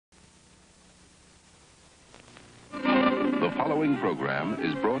The following program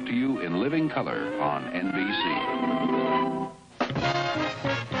is brought to you in living color on NBC.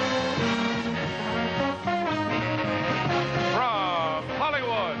 From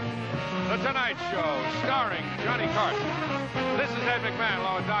Hollywood, The Tonight Show, starring Johnny Carson. This is Ed McMahon,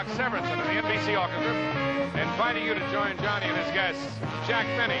 along with Doc Severinsen of the NBC Orchestra, inviting you to join Johnny and his guests, Jack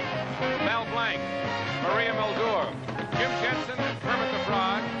Finney, Mel Blanc, Maria Muldaur, Jim Henson, Kermit the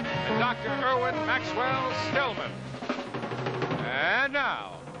Frog, and Dr. Irwin Maxwell Stillman. And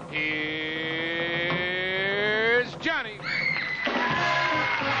now, here's Johnny.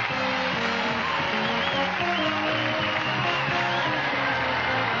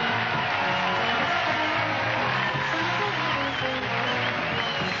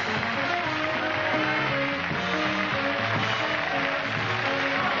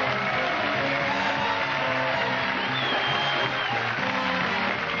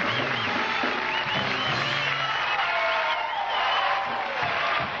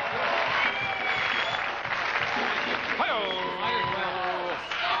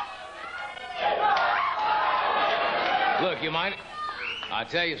 Look, you might... I'll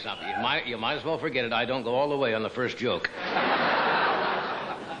tell you something. You might as well forget it. I don't go all the way on the first joke.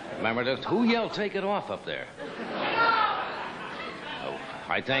 Remember this? Who yelled, "Take it off" up there? Oh,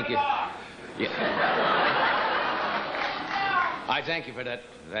 I thank you. Yeah. I thank you for that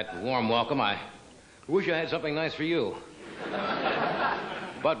warm welcome. I wish I had something nice for you.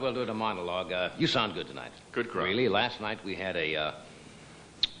 But we'll do the monologue. You sound good tonight. Good crowd. Really, last night we had a... it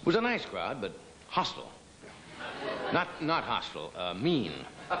was a nice crowd, but hostile. Not hostile, mean.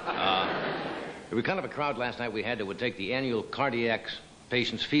 There was kind of a crowd last night we had that would take the annual cardiac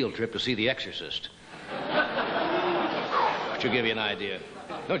patients field trip to see The Exorcist. Should give you an idea.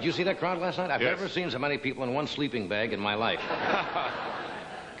 No, did you see that crowd last night? I've never seen so many people in one sleeping bag in my life.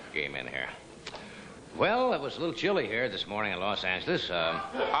 Came in here. Well, it was a little chilly here this morning in Los Angeles. I'll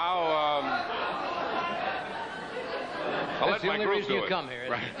That's let the my only group reason do you it. come here,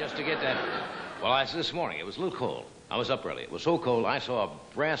 Right. just to get that. Well, this morning, it was a little cold. I was up early. It was so cold, I saw a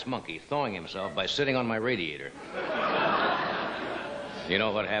brass monkey thawing himself by sitting on my radiator. You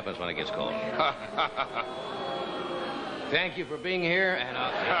know what happens when it gets cold. Thank you for being here, and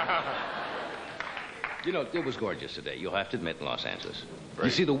you know, it was gorgeous today. You'll have to admit, in Los Angeles. Right.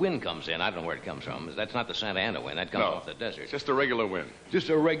 You see, the wind comes in. I don't know where it comes from. That's not the Santa Ana wind. That comes off the desert. Just a regular wind. Just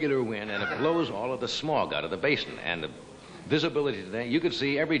a regular wind, and it blows all of the smog out of the basin. And the visibility today, you could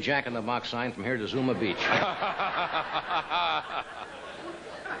see every Jack in the Box sign from here to Zuma Beach.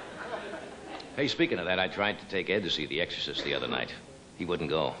 Hey, speaking of that, I tried to take Ed to see The Exorcist the other night. He wouldn't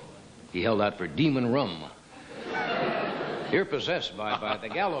go. He held out for demon rum. You're possessed by the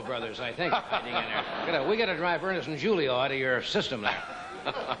Gallo brothers, I think, hiding in there. We gotta drive Ernest and Julio out of your system now.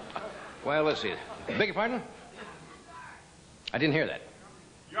 Well, let's see. Beg your pardon? I didn't hear that.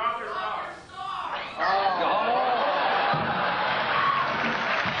 Yonder star.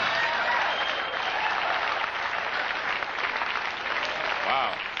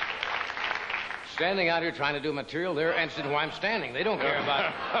 Wow. Standing out here trying to do material, they're interested in why I'm standing. They don't care about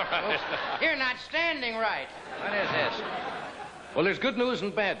it. Well, you're not standing right. What is this? Well, there's good news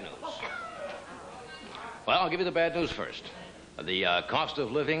and bad news. Well, I'll give you the bad news first. The cost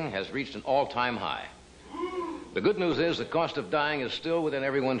of living has reached an all-time high. The good news is the cost of dying is still within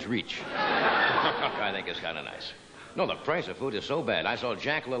everyone's reach. I think it's kind of nice. No, the price of food is so bad. I saw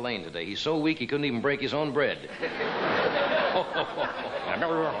Jack LaLanne today. He's so weak he couldn't even break his own bread.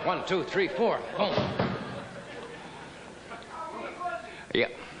 Remember, 1, 2, 3, 4. Boom. Yeah.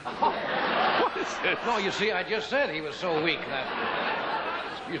 What is this? No, you see, I just said he was so weak that...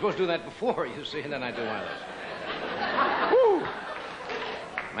 You're supposed to do that before, you see, and then I do one of those. Woo!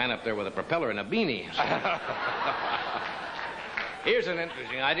 Man up there with a propeller and a beanie. Here's an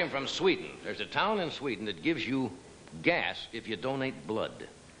interesting item from Sweden. There's a town in Sweden that gives you gas if you donate blood.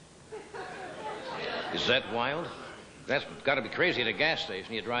 Is that wild? That's got to be crazy at a gas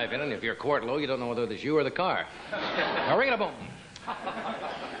station. You drive in, and if you're quart low, you don't know whether it's you or the car. Now, ring it a boom.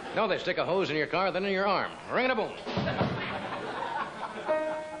 No, they stick a hose in your car, then in your arm. Ring it a boom.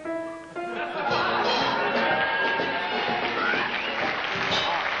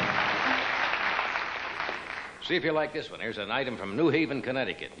 See if you like this one. Here's an item from New Haven,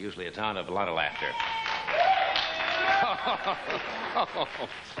 Connecticut, usually a town of a lot of laughter.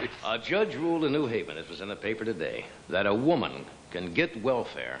 A judge ruled in New Haven, it was in the paper today, that a woman can get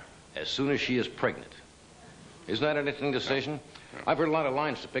welfare as soon as she is pregnant. Isn't that an interesting decision? I've heard a lot of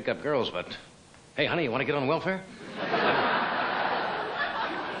lines to pick up girls, but, hey, honey, you want to get on welfare?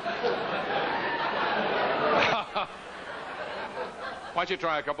 Why don't you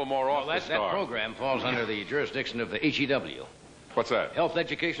try a couple more off the That star? program falls under the jurisdiction of the HEW. What's that? Health,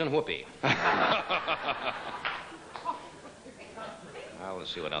 Education, and Whoopee. Well,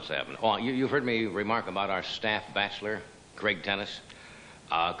 let's see what else happened. Oh, you've heard me remark about our staff bachelor, Craig Tennis.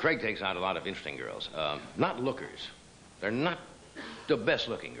 Craig takes out a lot of interesting girls. Not lookers. They're not the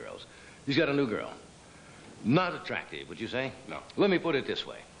best-looking girls. He's got a new girl. Not attractive, would you say? No. Let me put it this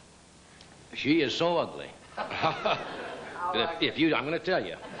way. She is so ugly. I'm going to tell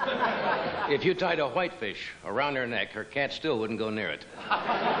you. If you tied a whitefish around her neck, her cat still wouldn't go near it.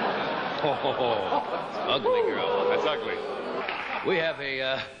 Oh, ugly girl. That's ugly.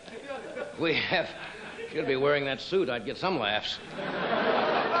 She'll be wearing that suit. I'd get some laughs.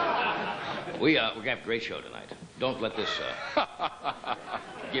 We're going to have a great show tonight. Don't let this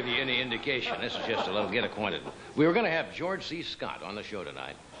give you any indication. This is just a little get acquainted. We were going to have George C. Scott on the show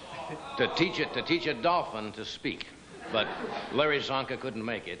tonight to teach a dolphin to speak. But Larry Zonka couldn't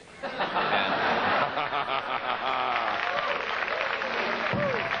make it.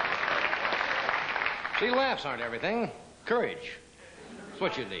 See, laughs aren't everything. Courage. That's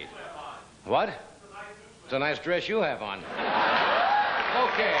what you need. What? It's a nice dress you have on.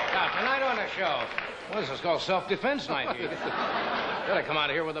 Okay, now, tonight on the show, well, this is called self-defense night here. Gotta come out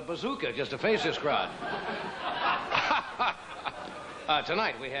of here with a bazooka just to face this crowd.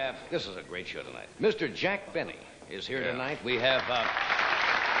 Tonight we have, this is a great show tonight. Mr. Jack Benny is here tonight. We have,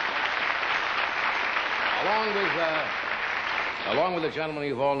 along with the gentleman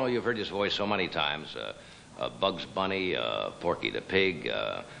you all know, you've heard his voice so many times, Bugs Bunny, Porky the Pig.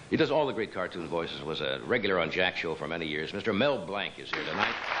 He does all the great cartoon voices, was a regular on Jack's show for many years. Mr. Mel Blanc is here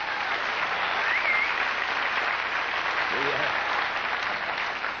tonight.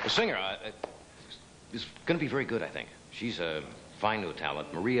 The singer is going to be very good, I think. She's a fine new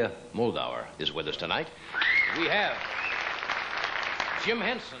talent. Maria Muldaur is with us tonight. We have Jim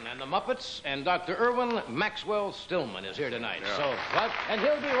Henson and the Muppets, and Dr. Irwin Maxwell Stillman is here tonight. Yeah. So, what? And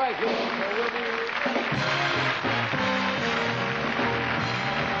he'll be right here. So we'll be...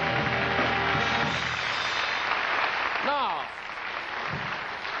 Now,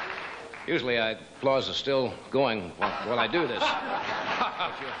 usually applause is still going while I do this.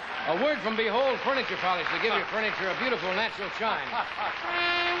 A word from Behold Furniture Polish to give your furniture a beautiful natural shine.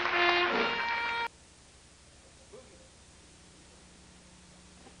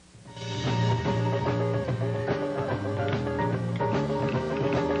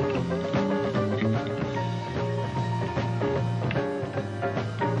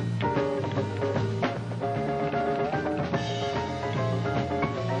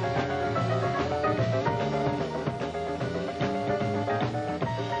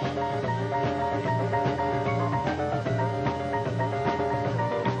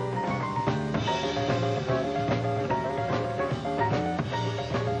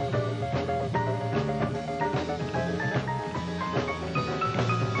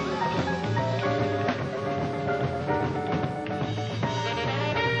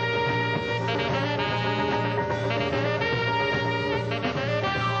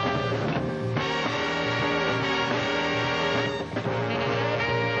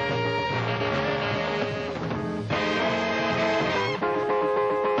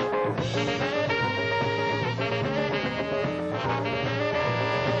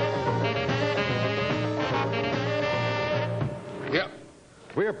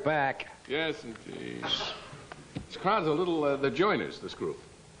 We're back. Yes, indeed. This crowd's a little, the Joiners, this group.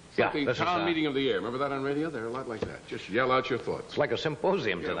 It's like the town meeting of the year. Remember that on radio? They're a lot like that. Just yell out your thoughts. It's like a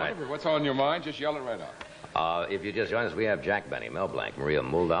symposium tonight. Whatever. What's on your mind, just yell it right out. If you just join us, we have Jack Benny, Mel Blanc, Maria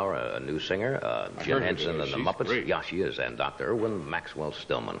Muldaur, a new singer, Jim Henson and the Muppets. Great. Yeah, she is. And Dr. Irwin Maxwell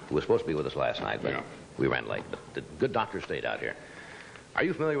Stillman, who was supposed to be with us last night, but we ran late. But the good doctor stayed out here. Are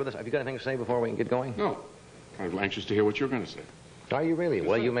you familiar with this? Have you got anything to say before we can get going? No. I'm anxious to hear what you're going to say. Are you really?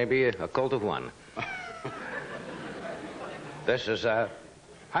 Well, you may be a cult of one. This is,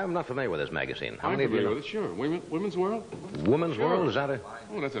 I'm not familiar with this magazine. How many of you know? With it, sure. Women's World? Women's World? Is that a...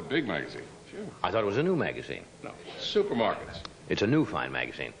 Oh, that's a big magazine. Sure. I thought it was a new magazine. No. Supermarkets. It's a new fine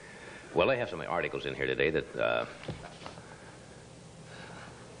magazine. Well, they have some articles in here today that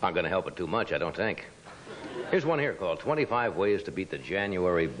aren't going to help it too much, I don't think. Here's one here called 25 Ways to Beat the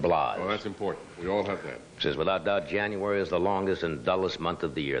January Blahs. Well, that's important. We all have that. It says, without doubt, January is the longest and dullest month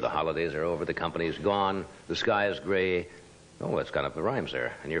of the year. The holidays are over, the company's gone, the sky is gray. Oh, that's kind of the rhymes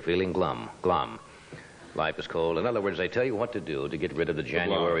there. And you're feeling glum. Life is cold. In other words, they tell you what to do to get rid of the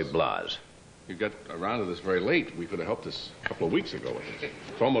January blahs. You got around to this very late. We could have helped this a couple of weeks ago.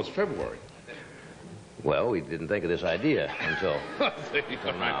 It's almost February. Well, we didn't think of this idea until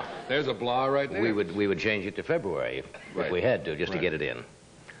now. There's a blah right there. We would change it to February if we had to, just to get it in.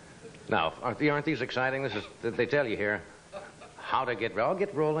 Now, aren't these exciting? This is they tell you here how to get. I'll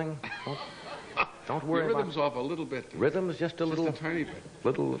get rolling. Don't worry Your rhythm's off a little bit. Rhythm's just a little, just a tiny bit.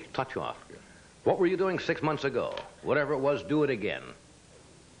 Little touch off. What were you doing 6 months ago? Whatever it was, do it again.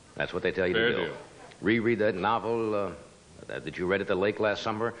 That's what they tell you to do. Fair deal. Reread that novel that you read at the lake last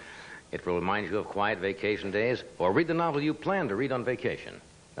summer. It will remind you of quiet vacation days. Or read the novel you plan to read on vacation.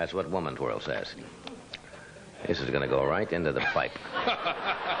 That's what Woman Twirl says. This is going to go right into the pipe.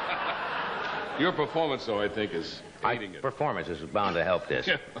 Your performance, though, I think, is aiding it. Performance is bound to help this.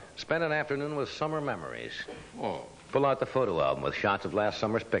 Spend an afternoon with summer memories. Oh. Pull out the photo album with shots of last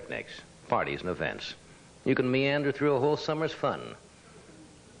summer's picnics, parties, and events. You can meander through a whole summer's fun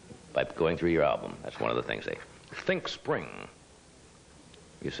by going through your album. That's one of the things they think spring.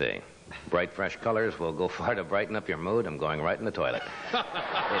 You see, bright, fresh colors will go far to brighten up your mood. I'm going right in the toilet.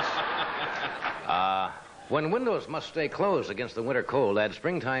 When windows must stay closed against the winter cold, add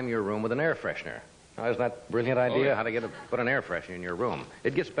springtime in your room with an air freshener. Now, isn't that a brilliant idea? Oh, yeah. How to put an air freshener in your room?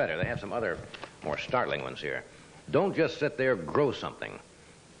 It gets better. They have some other more startling ones here. Don't just sit there, grow something.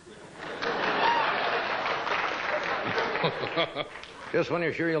 Just when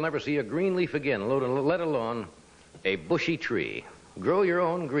you're sure you'll never see a green leaf again, let alone a bushy tree. Grow your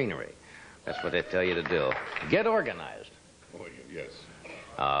own greenery. That's what they tell you to do. Get organized. Oh, yes.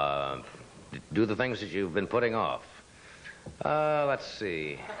 Do the things that you've been putting off. Let's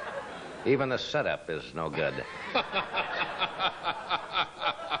see. Even the setup is no good.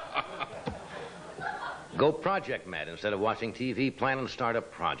 Go project mad. Instead of watching TV, plan and start a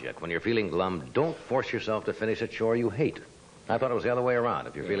project. When you're feeling glum, don't force yourself to finish a chore you hate. I thought it was the other way around.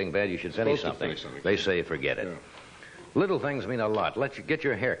 If you're feeling bad, you should finish something. They say forget it. Little things mean a lot. Get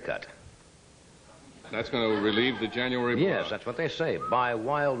your hair cut. That's going to relieve the January blues. Yes, that's what they say. Buy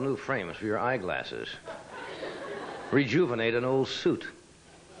wild new frames for your eyeglasses. Rejuvenate an old suit.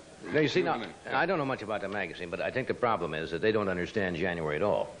 Now, you see, now, I don't know much about the magazine, but I think the problem is that they don't understand January at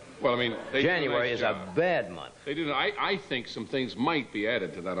all. Well, I mean, January is a bad month. They didn't. I think some things might be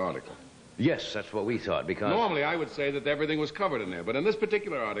added to that article. Yes, that's what we thought, because... Normally, I would say that everything was covered in there, but in this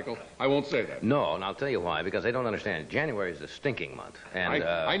particular article, I won't say that. No, and I'll tell you why, because they don't understand. January is a stinking month, and...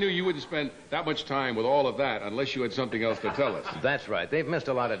 I knew you wouldn't spend that much time with all of that unless you had something else to tell us. That's right. They've missed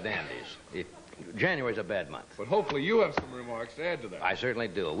a lot of dandies. January's a bad month. But hopefully you have some remarks to add to that. I certainly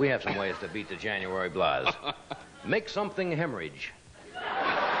do. We have some ways to beat the January blahs. Make something hemorrhage.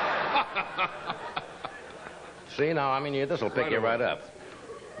 See, now, I mean, this will pick you right up.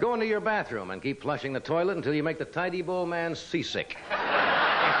 Go into your bathroom and keep flushing the toilet until you make the tidy bowl man seasick. There you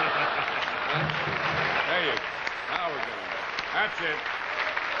go. Now we're getting there. That's it.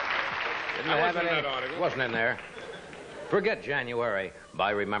 Didn't have it in that article. Wasn't in there. Forget January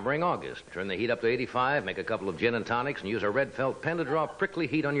by remembering August. Turn the heat up to 85, make a couple of gin and tonics, and use a red felt pen to draw prickly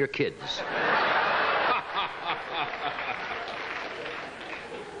heat on your kids.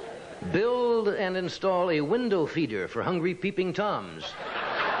 Build and install a window feeder for hungry peeping toms.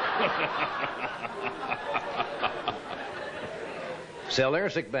 Sell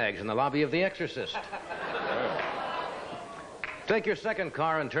airsick bags in the lobby of The Exorcist. Take your second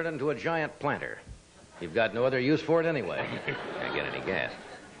car and turn it into a giant planter. You've got no other use for it anyway. Can't get any gas.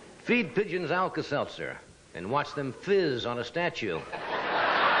 Feed pigeons Alka-Seltzer and watch them fizz on a statue.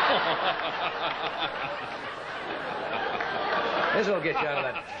 This'll get you out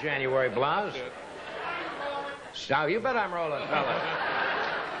of that January blouse. Now, you bet I'm rolling, fellas.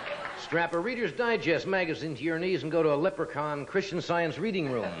 Strap a Reader's Digest magazine to your knees and go to a Leprechaun Christian Science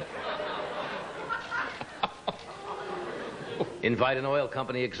reading room. Invite an oil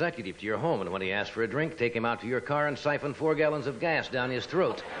company executive to your home, and when he asks for a drink, take him out to your car and siphon 4 gallons of gas down his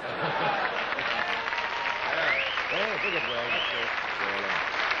throat.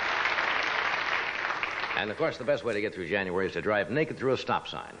 And, of course, the best way to get through January is to drive naked through a stop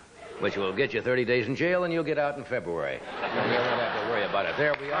sign, which will get you 30 days in jail, and you'll get out in February. You don't have to worry about it.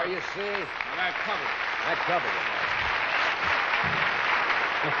 There we are, you see. Well, that covered it. That covered it.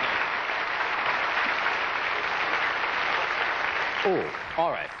 Oh,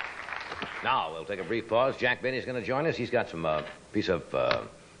 all right. Now, we'll take a brief pause. Jack Benny's going to join us. He's got some piece of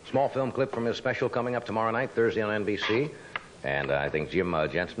small film clip from his special coming up tomorrow night, Thursday on NBC. And I think Jim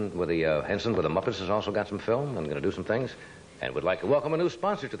Henson with the Muppets has also got some film and going to do some things. And would like to welcome a new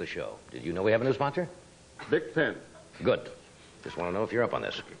sponsor to the show. Did you know we have a new sponsor? Big Pen. Good. Just want to know if you're up on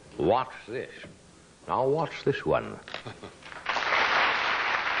this. Watch this. Now watch this one.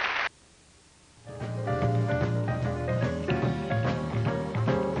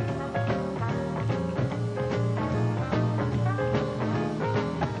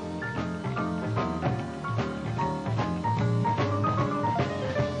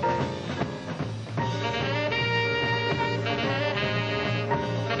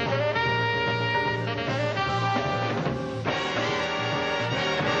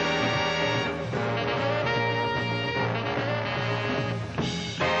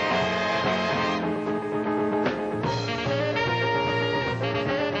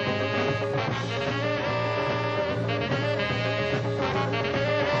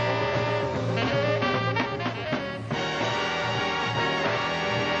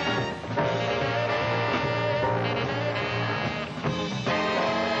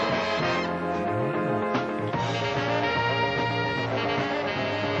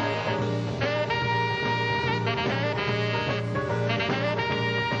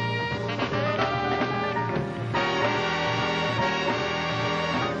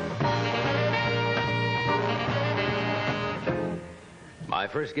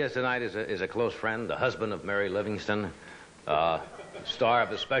 first guest tonight is a close friend, the husband of Mary Livingston, star of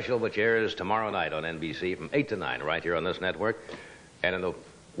the special which airs tomorrow night on NBC from 8 to 9 right here on this network. And in the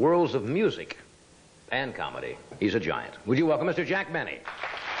worlds of music and comedy, he's a giant. Would you welcome Mr. Jack Benny?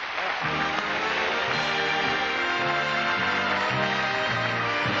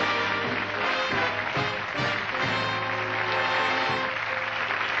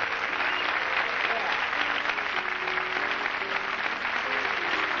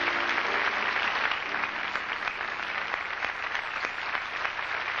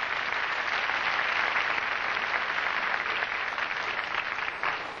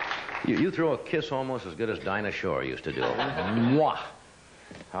 You throw a kiss almost as good as Dinah Shore used to do. Mwah.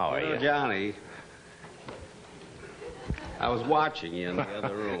 How are you? Johnny, I was watching you in the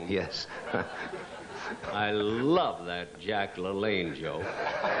other room. Yes. I love that Jack LaLanne joke.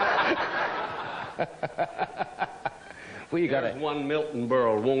 Well, you got There's one Milton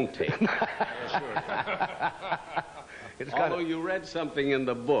Berle won't take. Although you read something in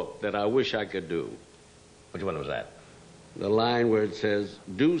the book that I wish I could do. Which one was that? The line where it says,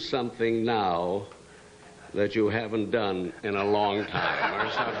 do something now that you haven't done in a long time,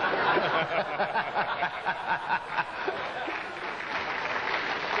 or something.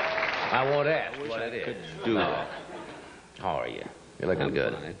 I won't ask what it is. Could do that. How are you? You're looking I'm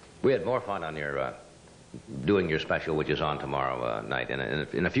good. fine. We had more fun on your doing your special, which is on tomorrow night. And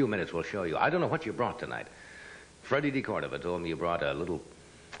in a few minutes, we'll show you. I don't know what you brought tonight. Freddie DeCordova told me you brought a little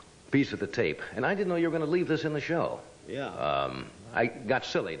piece of the tape, and I didn't know you were going to leave this in the show. Yeah. I got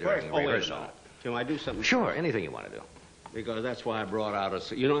silly during rehearsal. Can I do something? Sure, anything you want to do. Because that's why I brought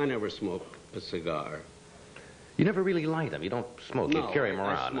out you know, I never smoke a cigar. You never really light them. You don't smoke. You carry them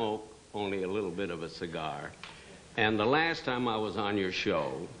around. I smoke only a little bit of a cigar. And the last time I was on your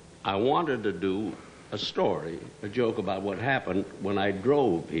show, I wanted to do a story, a joke about what happened when I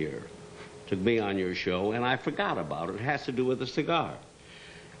drove here to be on your show, and I forgot about it. It has to do with a cigar.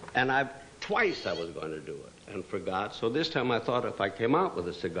 And twice I was going to do it and forgot. So this time I thought if I came out with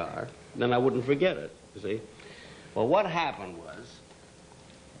a cigar, then I wouldn't forget it, you see. Well, what happened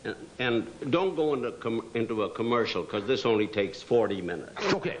was, and don't go into a commercial, because this only takes 40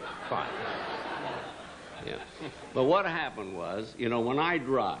 minutes. Okay, fine. Yeah. But what happened was, you know, when I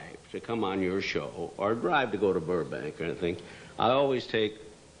drive to come on your show, or drive to go to Burbank or anything, I always take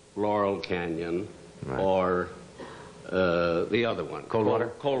Laurel Canyon, right, or the other one. Coldwater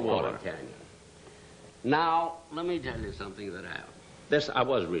Canyon. Now, let me tell you something that happened. I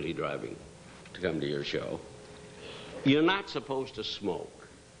was really driving to come to your show. You're not supposed to smoke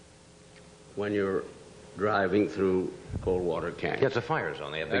when you're driving through Coldwater Canyon. Yeah, it's a fire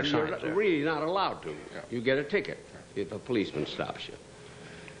zone. They have big signs there. You're really not allowed to. Yeah. You get a ticket if a policeman stops you.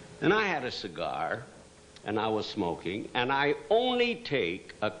 And I had a cigar, and I was smoking, and I only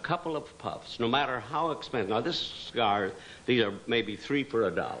take a couple of puffs, no matter how expensive. Now, this cigar, these are maybe $3 for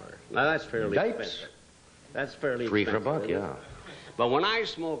 $1. Now, that's fairly expensive. That's fairly expensive. $3 for $1, yeah. But when I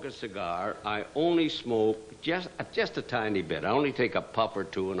smoke a cigar, I only smoke just a tiny bit. I only take a puff or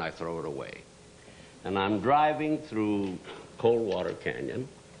two, and I throw it away. And I'm driving through Coldwater Canyon,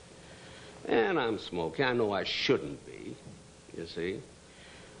 and I'm smoking. I know I shouldn't be, you see.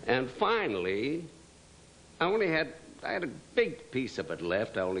 And finally, I had a big piece of it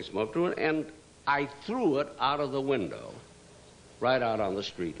left. I only smoked through it, and I threw it out of the window, right out on the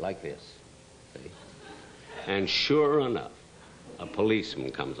street like this. See? And sure enough, a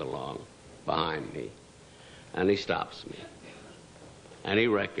policeman comes along behind me, and he stops me, and he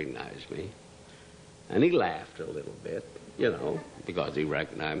recognized me, and he laughed a little bit, you know, because he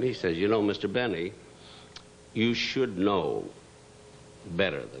recognized me. He says, you know, Mr. Benny, you should know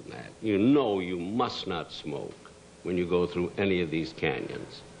better than that. You know you must not smoke when you go through any of these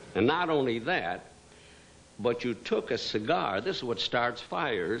canyons. And not only that, but you took a cigar, this is what starts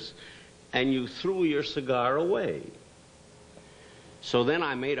fires, and you threw your cigar away. So then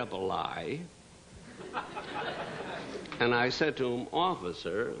I made up a lie, and I said to him,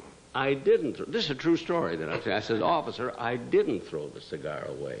 officer, I didn't, this is a true story that I said, officer, I didn't throw the cigar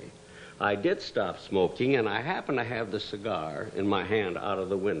away. I did stop smoking, and I happened to have the cigar in my hand out of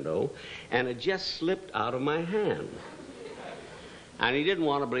the window, and it just slipped out of my hand. And he didn't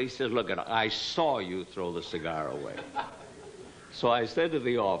want to, but he says, look, I saw you throw the cigar away. So I said to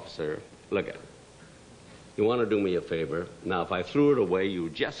the officer, look, you want to do me a favor? Now, if I threw it away, you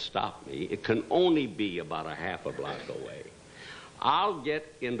just stop me. It can only be about a half a block away. I'll get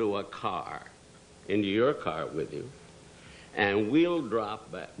into a car, into your car with you, and we'll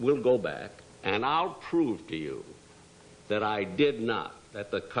go back, and I'll prove to you that I did not,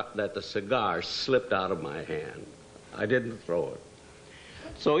 that the cigar slipped out of my hand. I didn't throw it.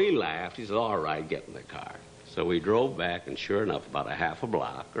 So he laughed. He said, all right, get in the car. So we drove back, and sure enough, about a half a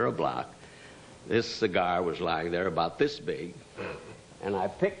block, or a block, this cigar was lying there about this big. And I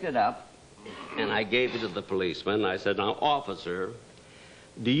picked it up, and I gave it to the policeman. And I said, now, officer,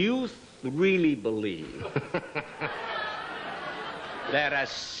 do you really believe that a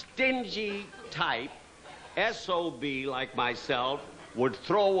stingy type, SOB like myself, would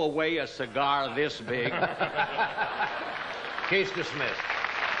throw away a cigar this big? Case dismissed.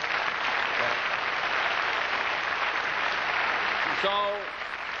 So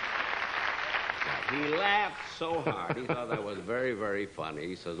he laughed so hard. He thought that was very, very funny.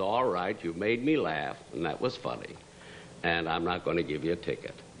 He says, all right, you made me laugh, and that was funny. And I'm not going to give you a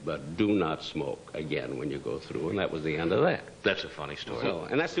ticket. But do not smoke again when you go through. And that was the end of that. That's a funny story. So,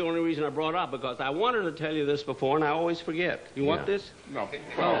 and that's the only reason I brought it up, because I wanted to tell you this before, and I always forget. You want this? No.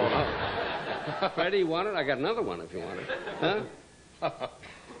 Oh. Freddie, you want it? I got another one if you want it. Huh?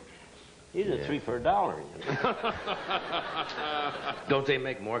 These are 3 for $1. Don't they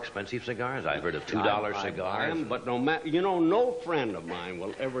make more expensive cigars? I've heard of $2 cigars. But no matter, you know, no friend of mine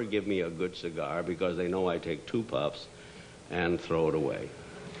will ever give me a good cigar because they know I take 2 puffs and throw it away.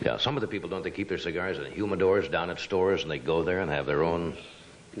 Yeah, some of the people, don't they keep their cigars in humidors down at stores, and they go there and have their own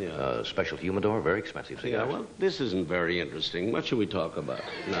special humidor? Very expensive cigars. Yeah, well, this isn't very interesting. What should we talk about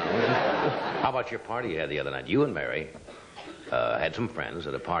now? How about your party you had the other night? You and Mary had some friends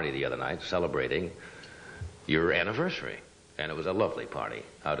at a party the other night celebrating your anniversary. And it was a lovely party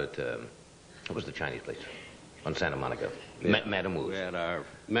out at, what was the Chinese place? On Santa Monica. Yeah. Madame Wu's. We had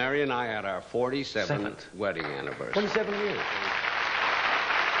Mary and I had our 47th wedding anniversary. 27 years.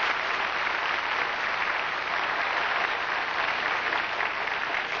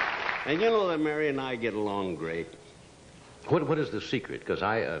 And you know that Mary and I get along great. What is the secret? Because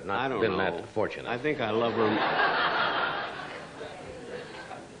I have not been that fortunate. I think I love her.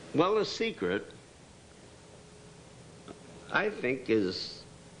 Well, the secret, I think, is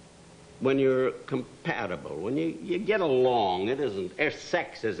when you're compatible, when you get along. It isn't,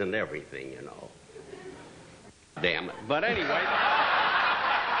 sex isn't everything, you know. Damn it. But anyway.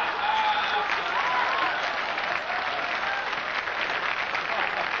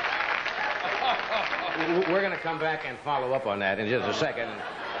 We're going to come back and follow up on that in just a second and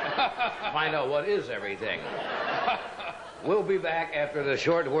find out what is everything. We'll be back after the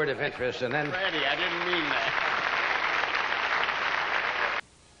short word of interest, and then... Freddie, I didn't mean that.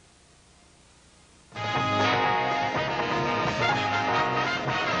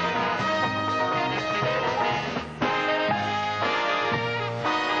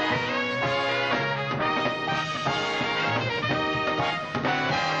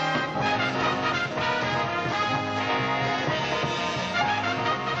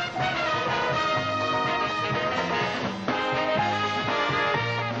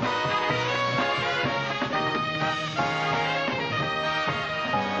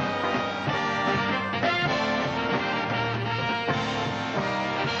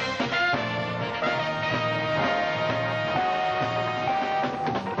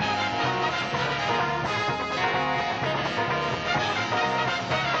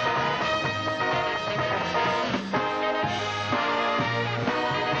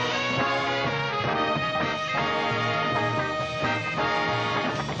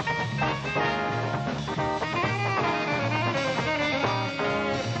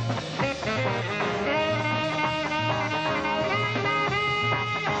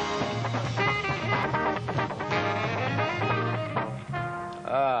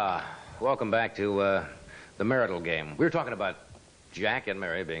 Welcome back to the marital game. We were talking about Jack and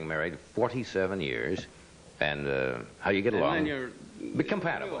Mary being married 47 years, and how you get along. Be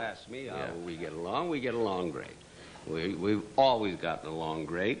compatible. You ask me how we get along. We get along great. We've always gotten along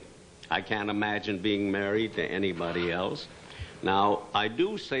great. I can't imagine being married to anybody else. Now, I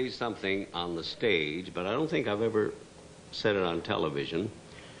do say something on the stage, but I don't think I've ever said it on television,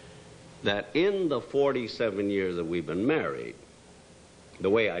 that in the 47 years that we've been married, the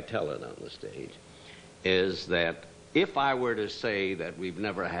way I tell it on the stage, is that if I were to say that we've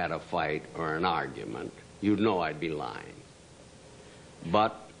never had a fight or an argument, you'd know I'd be lying.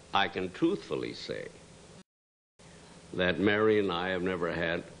 But I can truthfully say that Mary and I have never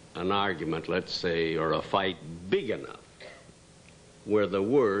had an argument, let's say, or a fight big enough where the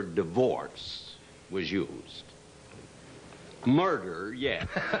word divorce was used. Murder, yes.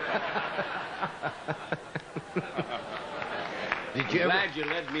 Glad you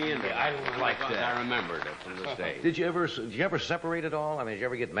let me in there. I like that. I remembered it from the stage. Did you ever separate at all? I mean, did you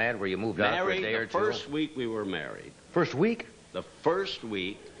ever get mad where you moved out for a day or two? The first week we were married. First week? The first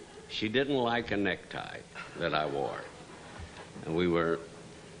week, she didn't like a necktie that I wore. And we were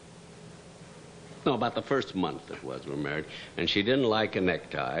No, about the first month it was we were married. And she didn't like a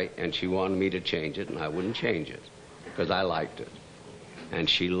necktie, and she wanted me to change it, and I wouldn't change it because I liked it. And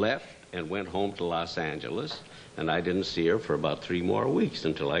she left and went home to Los Angeles, and I didn't see her for about 3 more weeks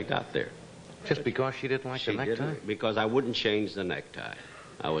until I got there. Just because she didn't like the necktie? Because I wouldn't change the necktie.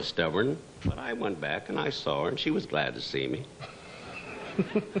 I was stubborn, but I went back and I saw her, and she was glad to see me.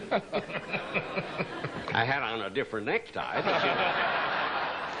 I had on a different necktie,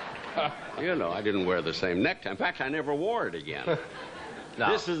 but you know, I didn't wear the same necktie. In fact, I never wore it again.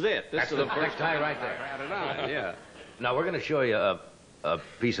 No. This is it. This is the first necktie time right there. I had it on, yeah. Now, we're going to show you a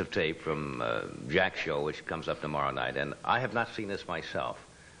piece of tape from Jack's show, which comes up tomorrow night, and I have not seen this myself.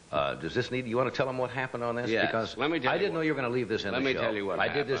 Does this need... You want to tell them what happened on this? Yes. Because Let me tell I you didn't know you were going to leave this in the show. Let me tell you what I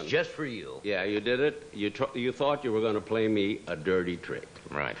did this happened. just for you. Yeah, you did it. You thought you were going to play me a dirty trick.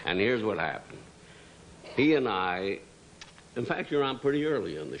 Right. And here's what happened. He and I... In fact, you're on pretty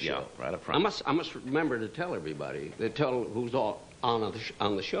early in the show. Yeah, right up front. I must remember to tell everybody. They tell who's all on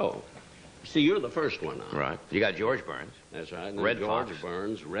the show. See, you're the first one on. Right. You got George Burns. That's right. Red George Fox.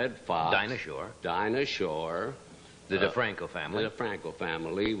 Burns, Red Fox. Dinah Shore. Dinah Shore. The DeFranco family. The DeFranco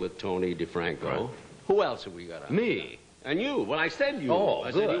family with Tony DeFranco. Right. Who else have we got on? Me. And you. Well, I said you. Oh,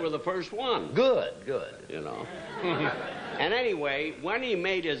 I good. said you were the first one. Good, good. You know. And anyway, when he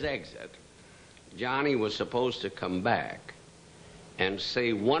made his exit, Johnny was supposed to come back and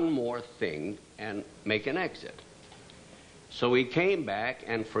say one more thing and make an exit. So he came back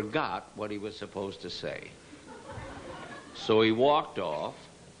and forgot what he was supposed to say. So he walked off.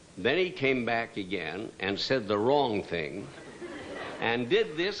 Then he came back again and said the wrong thing and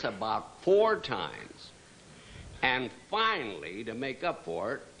did this about 4 times. And finally, to make up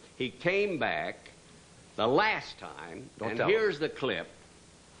for it, he came back the last time, and here's the clip.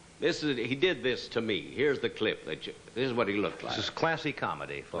 He did this to me. Here's the clip. This is what he looked like. This is classy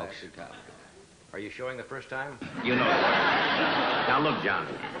comedy, folks. Classy comedy. Are you showing the first time? You know it. Now, look,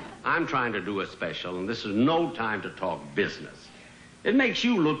 Johnny, I'm trying to do a special, and this is no time to talk business. It makes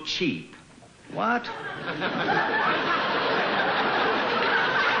you look cheap. What? I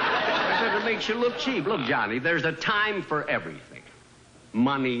said it makes you look cheap. Look, Johnny, there's a time for everything.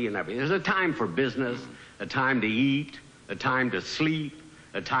 Money and everything. There's a time for business, a time to eat, a time to sleep,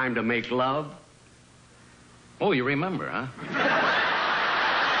 a time to make love. Oh, you remember, huh?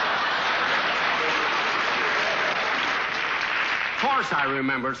 Of course I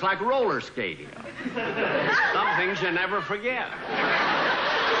remember. It's like roller skating. Some things you never forget.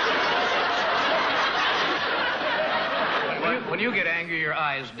 When you get angry, your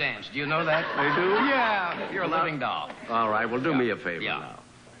eyes dance. Do you know that? They do? Yeah. You're a living doll. All right, well, do me a favor Yeah. now.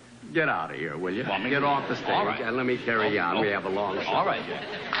 Get out of here, will you? Want me Get to? off the stage All right. and let me carry on. We have a long show. All right, Jack.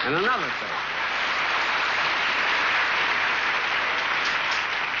 And another thing.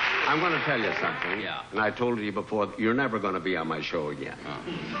 I'm going to tell you something. Yeah. And I told you before, you're never going to be on my show again.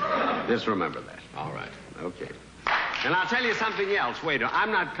 Just remember that. All right. Okay. And I'll tell you something else. Wait,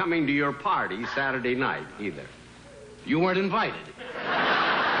 I'm not coming to your party Saturday night either. You weren't invited.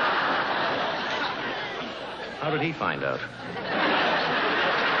 How did he find out?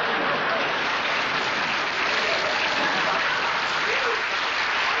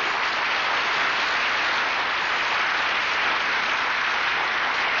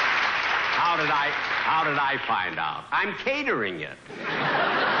 How did I find out? I'm catering it.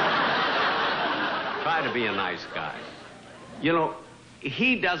 Try to be a nice guy. You know,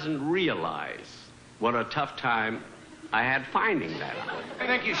 he doesn't realize what a tough time I had finding that out. I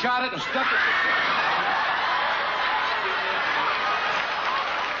think you shot it and stuck it.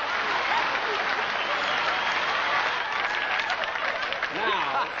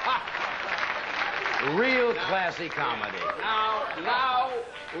 Real classy comedy. Now,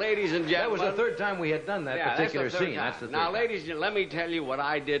 ladies and That gentlemen. was the third time we had done that particular that's the third scene. time. That's the third Now, time. ladies and gentlemen, let me tell you what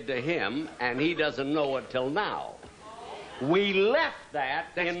I did to him, and he doesn't know it till now. We left that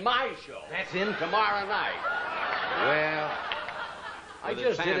in my show. That's in? Tomorrow night. Well, I With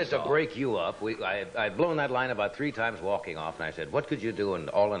his just did it pants to off. break you up. I'd blown that line about 3 times walking off, and I said, what could you do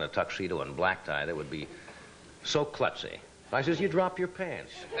all in a tuxedo and black tie that would be so klutzy? I says, you drop your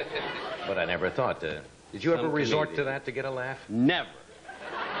pants. But I never thought to... Did you ever Some resort comedian. to that to get a laugh? Never.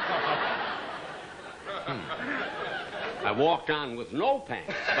 I walked on with no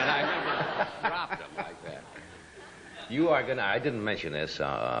pants, but I never dropped them like that. You are gonna... I didn't mention this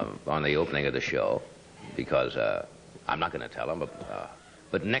on the opening of the show because I'm not gonna tell them,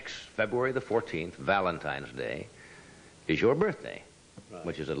 but next February the 14th, Valentine's Day, is your birthday, Right.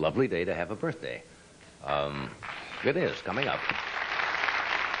 which is a lovely day to have a birthday. It is, coming up.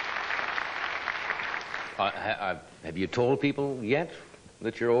 Have you told people yet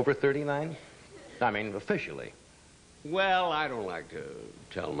that you're over 39? I mean, officially. Well, I don't like to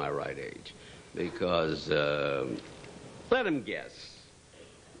tell my right age because let him guess.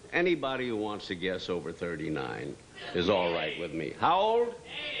 Anybody who wants to guess over 39 is all right with me. How old? 80.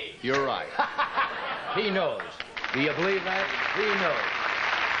 You're right. He knows. Do you believe that? He knows.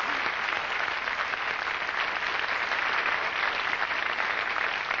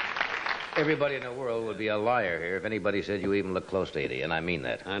 Everybody in the world would be a liar here if anybody said you even look close to 80, and I mean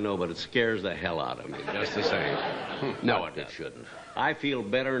that. I know, but it scares the hell out of me, just the same. No, it shouldn't. I feel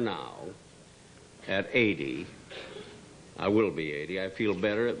better now at 80. I will be 80. I feel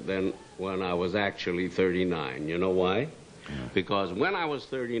better than when I was actually 39. You know why? Because when I was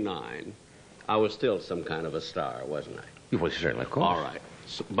 39, I was still some kind of a star, wasn't I? Well, certainly, of course. All right.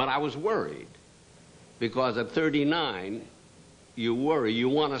 So, but I was worried because at 39, you worry. You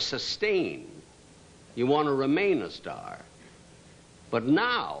want to sustain. You want to remain a star. But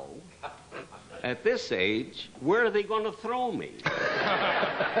now, at this age, where are they going to throw me?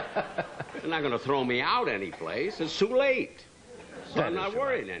 They're not going to throw me out any place. It's too late. So I'm not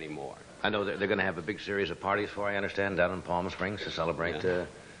worried anymore. I know they're going to have a big series of parties for you, I understand, down in Palm Springs to celebrate the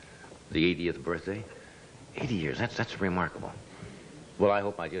 80th birthday. 80 years, that's remarkable. Well, I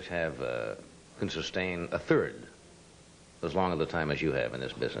hope I just can sustain a third as long of the time as you have in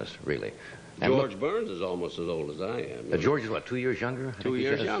this business, really. And George Burns is almost as old as I am. George is what, 2 years younger? 2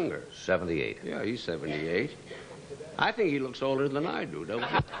 years younger. 78. Yeah, he's 78. I think he looks older than I do, don't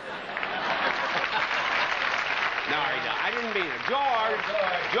he? No, I didn't mean it. George,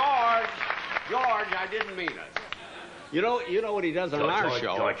 I didn't mean it. You know what he does on our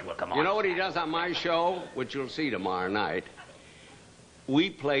show? George, well, come on. You know what he does on my show, which you'll see tomorrow night?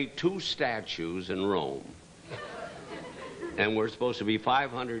 We play 2 statues in Rome. And we're supposed to be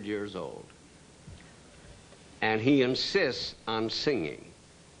 500 years old. And he insists on singing.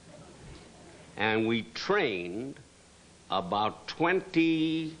 And we trained about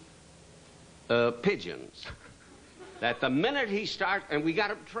 20 pigeons. That the minute he starts, and we got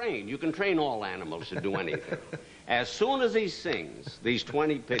him trained. You can train all animals to do anything. As soon as he sings, these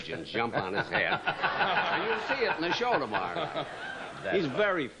 20 pigeons jump on his head. And you'll see it in the show tomorrow. He's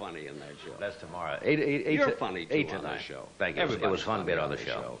very funny in that show. That's tomorrow. You're funny, too, 8 on tonight. the show. Thank you. It was fun being on the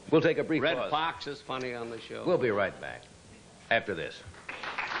show. We'll take a brief pause. Red Fox is funny on the show. We'll be right back after this.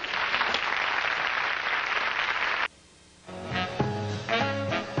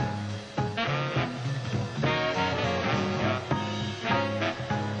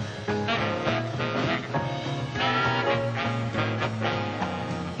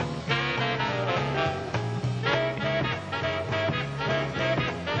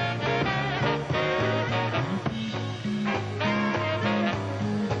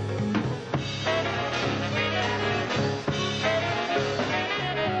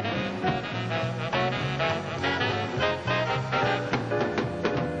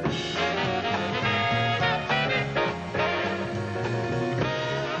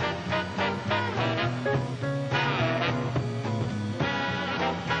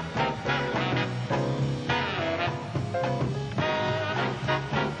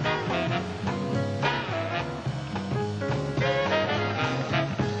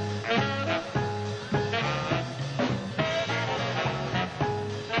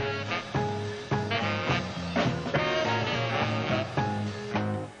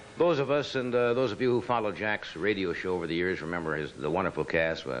 Those of us and those of you who follow Jack's radio show over the years remember the wonderful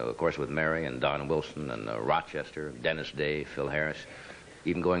cast, of course, with Mary and Don Wilson and Rochester, Dennis Day, Phil Harris,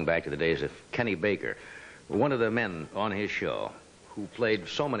 even going back to the days of Kenny Baker. One of the men on his show who played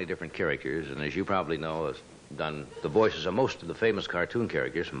so many different characters, and as you probably know, has done the voices of most of the famous cartoon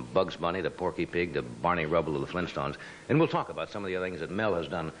characters, from Bugs Bunny to Porky Pig to Barney Rubble to the Flintstones. And we'll talk about some of the other things that Mel has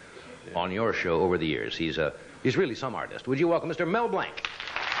done on your show over the years. He's really some artist. Would you welcome Mr. Mel Blanc?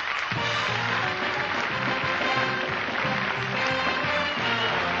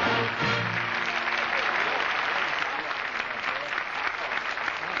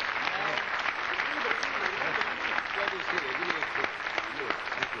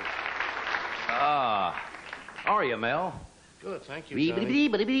 How are you, Mel? Good, thank you,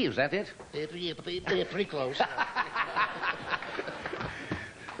 Johnny. Is that it? Pretty close.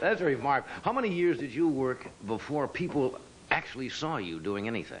 That's remarkable. How many years did you work before people actually saw you doing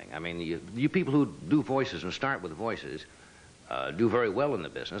anything? I mean, you people who do voices and start with voices do very well in the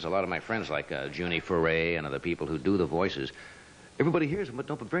business. A lot of my friends like Junie Foray and other people who do the voices, everybody hears them, but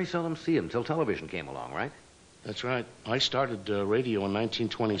very seldom see them until television came along, right? That's right. I started radio in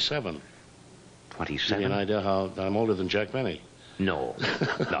 1927. 27? Give you an idea how I'm older than Jack Benny. No.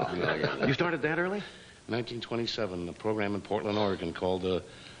 No. You started that early? 1927, a program in Portland, Oregon called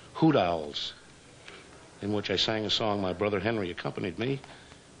Hoot Owls. in which I sang a song. My brother Henry accompanied me,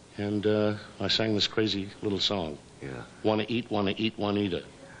 and I sang this crazy little song. Yeah. Wanna eat, Juanita.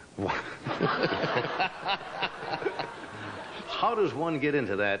 How does one get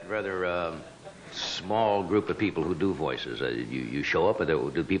into that rather small group of people who do voices? You show up,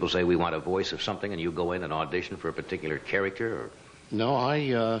 and do people say, we want a voice of something, and you go in and audition for a particular character? Or? No,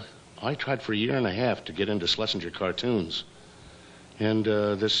 I tried for a year and a half to get into Schlesinger cartoons. And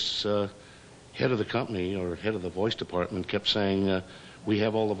this head of the company, or head of the voice department, kept saying, we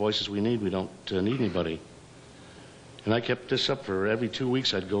have all the voices we need. We don't need anybody. And I kept this up for every 2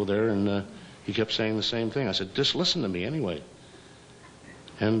 weeks. I'd go there, and he kept saying the same thing. I said, just listen to me anyway.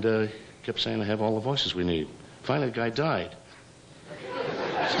 And he kept saying, I have all the voices we need. Finally, the guy died.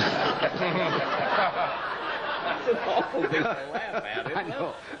 That's an awful thing to laugh at, isn't it? I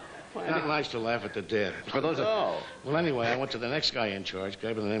know. Not nice to laugh at the dead. For those of... Well, anyway, I went to the next guy in charge, a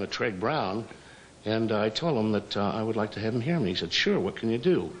guy by the name of Treg Brown, and I told him that I would like to have him hear me. He said, sure, what can you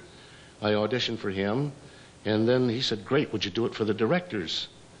do? I auditioned for him, and then he said, great, would you do it for the directors?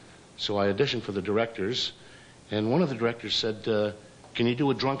 So I auditioned for the directors, and one of the directors said, can you do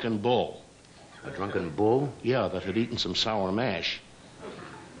a drunken bull? A drunken bull? Yeah, that had eaten some sour mash.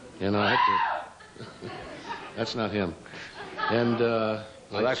 And I had to... That's not him. And...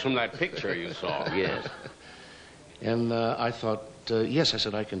 Well, that's from that picture you saw. Yes. And I thought, yes, I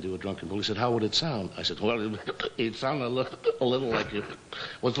said, I can do a drunken bull. He said, how would it sound? I said, well, it sounded a little like you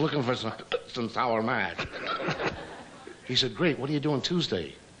was looking for some sour mash. He said, great, what are you doing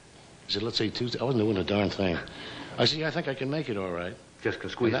Tuesday? He said, let's say Tuesday. I wasn't doing a darn thing. I said, yeah, I think I can make it all right. Just can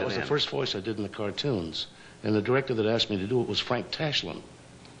squeeze it in. And that was the first voice I did in the cartoons. And the director that asked me to do it was Frank Tashlin,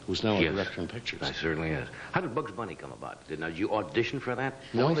 who's now a director in pictures. That certainly is. How did Bugs Bunny come about? Did you audition for that?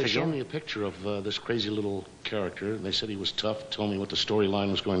 No, they showed me a picture of this crazy little character. They said he was tough, told me what the storyline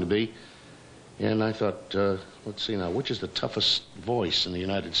was going to be. And I thought, let's see now, which is the toughest voice in the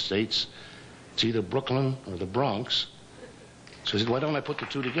United States? It's either Brooklyn or the Bronx. So I said, why don't I put the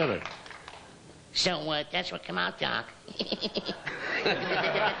two together? So that's what come out, Doc. What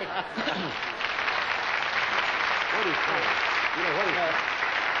is funny? You know,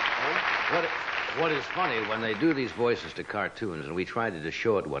 what is funny, when they do these voices to cartoons, and we tried to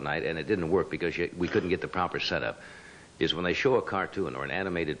show it one night, and it didn't work because we couldn't get the proper setup, is when they show a cartoon or an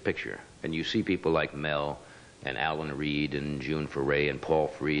animated picture, and you see people like Mel and Alan Reed and June Foray and Paul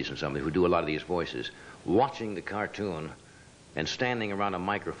Frees and somebody who do a lot of these voices, watching the cartoon and standing around a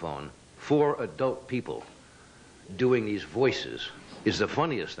microphone, 4 adult people doing these voices is the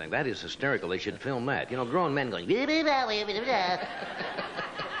funniest thing. That is hysterical. They should film that. You know, grown men going...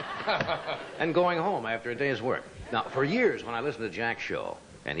 and going home after a day's work. Now, for years, when I listened to Jack's show,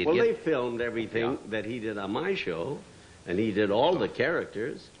 and he'd they filmed everything that he did on my show, and he did all the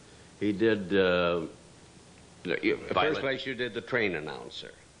characters. He did... first place you did the train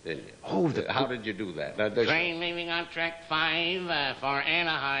announcer, didn't you? Oh, how did you do that? Train leaving on track 5 for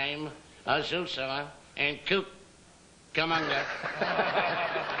Anaheim, Azusa, and Cucamonga.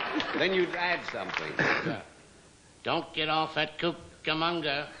 Then you'd add something. Don't get off at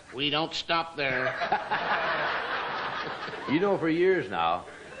Cucamonga. We don't stop there. You know, for years now,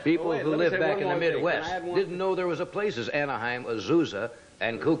 people who live back in the Midwest thing. didn't know there was a place as Anaheim, Azusa,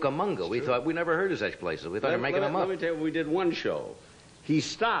 and Cucamonga. We thought, we never heard of such places. We thought they were making them up. Let me tell you, we did one show. He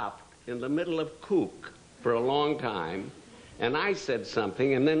stopped in the middle of Kook for a long time, and I said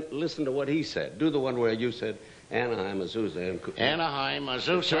something, and then listen to what he said. Do the one where you said Anaheim, Azusa, and Kook. Anaheim,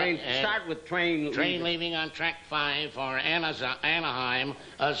 Azusa, Start with train. Train leaving on track 5 for Anaheim,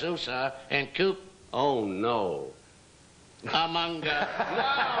 Azusa, and Coop. Oh, no. Amonga.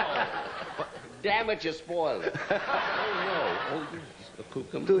 No! Damn it, you spoiled it. Oh, no.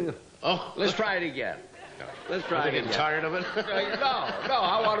 Cucamonga. Oh, let's try it again. Let's try it again. Tired of it? No,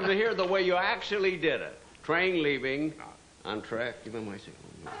 I wanted to hear the way you actually did it. Train leaving on track. Give me my signal.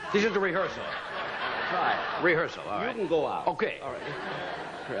 This is the rehearsal. Try it. Rehearsal, all right. You can go out. Okay. All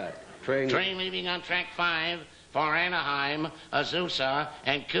right. Right. Train leaving on track 5 for Anaheim, Azusa,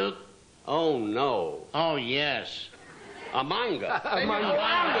 and Coop. Oh, no. Oh, yes. Amanga. I remember it.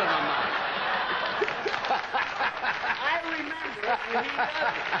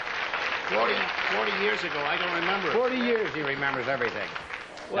 40 years ago, I don't remember. 40 years he remembers everything.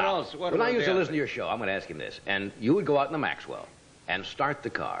 What else? When I used to listen to your show, I'm going to ask him this, and you would go out in the Maxwell and start the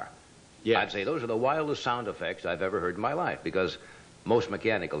car. Yes. I'd say those are the wildest sound effects I've ever heard in my life, because most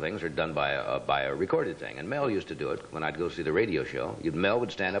mechanical things are done by a recorded thing. And Mel used to do it when I'd go see the radio show. Mel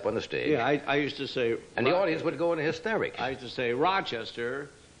would stand up on the stage. Yeah, I used to say... And the audience would go into hysterics. I used to say, Rochester,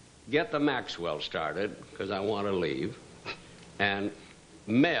 get the Maxwell started, because I want to leave. And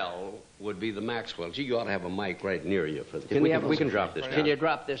Mel would be the Maxwell. Gee, you ought to have a mic right near you. For We can drop this down. Can you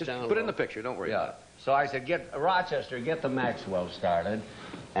drop this down? Put in the picture. Don't worry about it. So I said, Rochester, get the Maxwell started.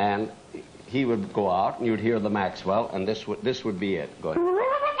 And he would go out, and you'd hear the Maxwell, and this would be it. Go ahead.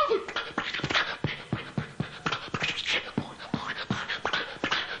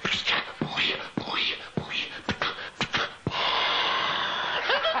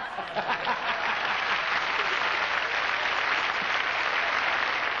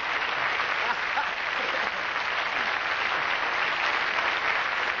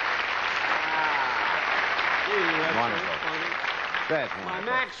 My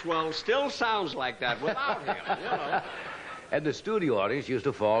Maxwell still sounds like that without him, you know. And the studio audience used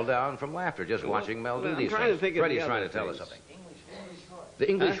to fall down from laughter just watching Mel do these things. Trying to think of Freddie's trying to tell us something. The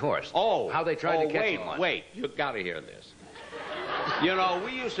English horse. Oh. How they tried to catch him once. Wait, you got to hear this. You know,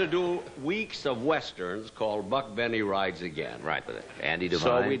 we used to do weeks of westerns called Buck Benny Rides Again. Right, with it. Andy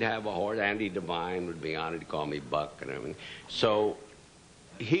Devine. So we'd have a horse. Andy Devine would be on it. He'd call me Buck and everything. So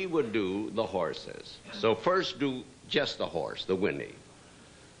he would do the horses. So first do just the horse, the whinny.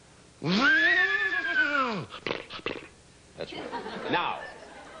 That's right. Now,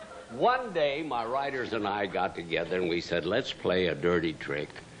 one day my writers and I got together and we said, let's play a dirty trick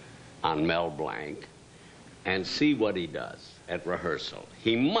on Mel Blanc and see what he does at rehearsal.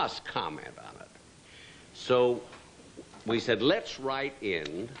 He must comment on it. So we said, let's write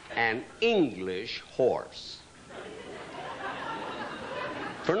in an English horse.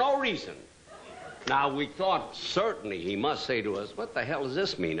 For no reason. Now, we thought certainly he must say to us, what the hell does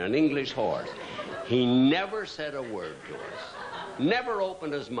this mean, an English horse? He never said a word to us, never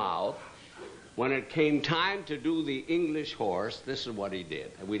opened his mouth. When it came time to do the English horse, this is what he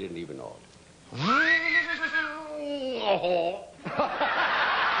did, and we didn't even know it.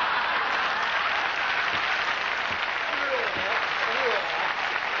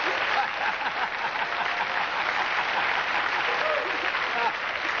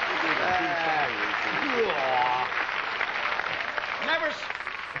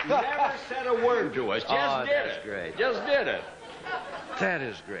 Never said a word to us. Just did it. Great. Just did it. That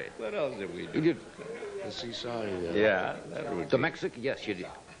is great. What else did we do? The seesaw. Yeah. The Mexican, yes, you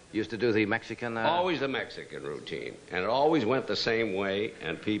used to do the Mexican. Always the Mexican routine. And it always went the same way,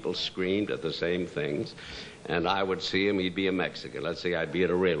 and people screamed at the same things. And I would see him, he'd be a Mexican. Let's say I'd be at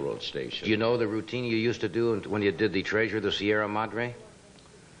a railroad station. Do you know the routine you used to do when you did the Treasure of the Sierra Madre?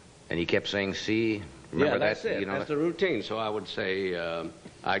 And he kept saying, see? Remember that's that? it. You know that's the routine. So I would say,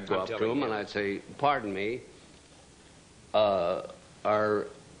 I'd go up to him and I'd say, pardon me, are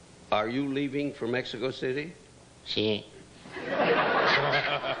you leaving for Mexico City? Sí.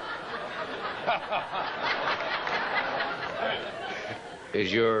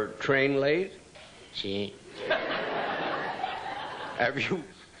 Is your train late? Sí.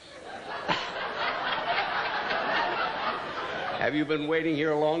 Have you been waiting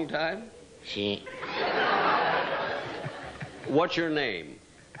here a long time? Sí. What's your name?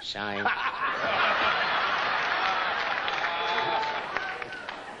 Sorry.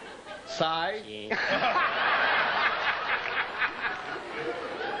 Cy? Sí.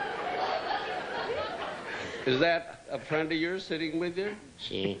 Is that a friend of yours sitting with you?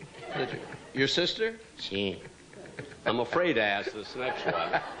 Sí. Your sister? Sí. I'm afraid to ask this next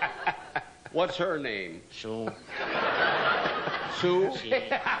one. What's her name? Sue. Sue? Sí.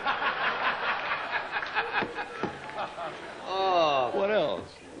 Oh, what else?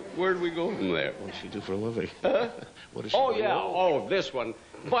 Where do we go from there? What does she do for a living? Huh? What does she Oh, do? yeah. Oh, this one.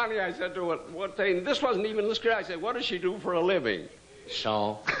 Finally, I said to her, what thing? This wasn't even the script. I said, what does she do for a living?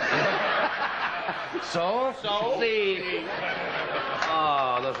 So. So? So? See.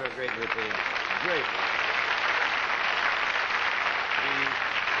 Oh, those are great routines. Great.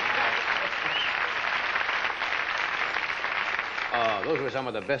 Those were some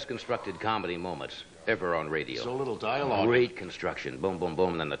of the best constructed comedy moments ever on radio. So little dialogue. Great construction. Boom, boom,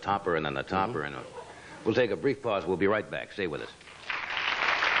 boom, and then the topper, and then the topper. And we'll take a brief pause. We'll be right back. Stay with us.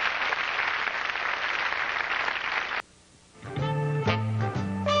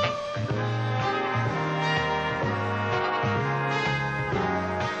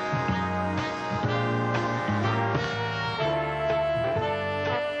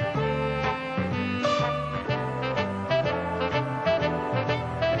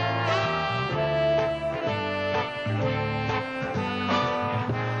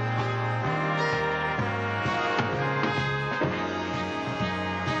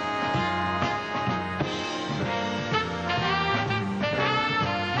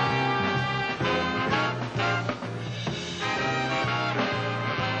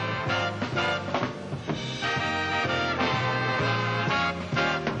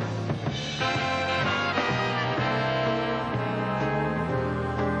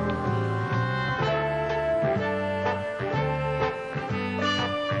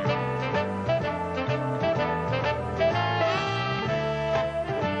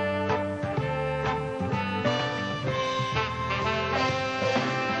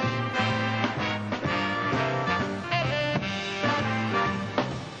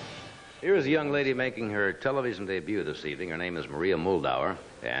 Here's a young lady making her television debut this evening. Her name is Maria Muldaur,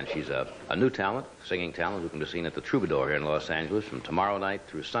 and she's a new talent, singing talent, who can be seen at the Troubadour here in Los Angeles from tomorrow night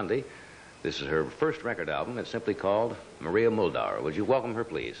through Sunday. This is her first record album. It's simply called Maria Muldaur. Would you welcome her,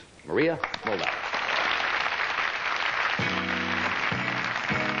 please? Maria Muldaur.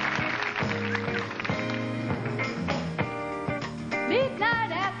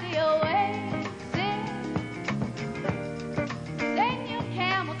 Midnight at the oasis, send your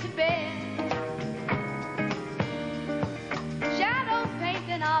camel to bed. Shadows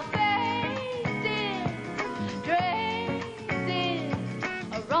painting our faces, traces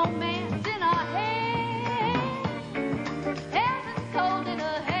a romance in our head. Heaven's holding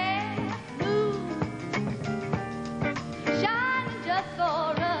a hand, moon shining just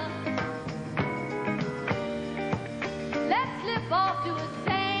for us. Let's slip off to a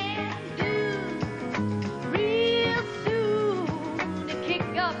sand dune real soon to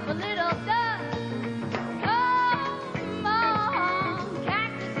kick up a little dust. Come on,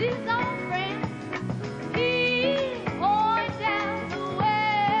 cactuses on friends, he'll point down the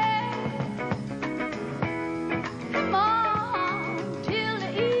way. Come on, till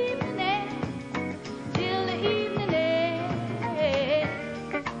the evening, till the evening ends.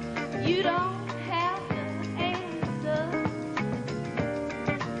 You don't have to answer.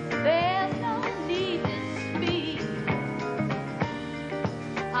 There's no need to speak.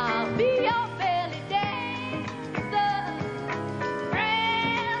 I'll be your belly dancer,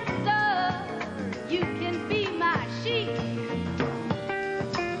 prancer. You can be my sheep.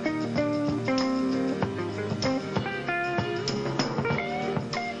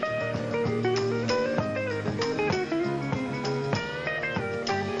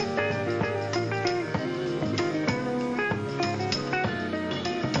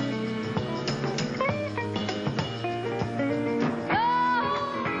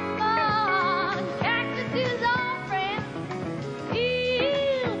 Come on, cactuses on friends,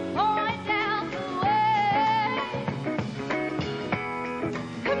 he'll point down the way.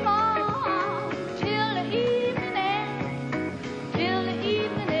 Come on, till the evening, till the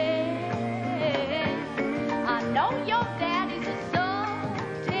evening. I know your daddy's a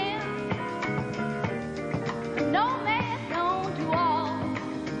sultan, no man known to all.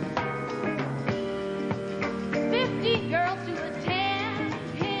 50 girls to attend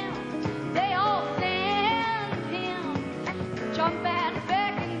him, they all send him, jump and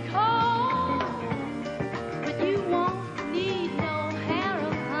beck and call. But you won't need no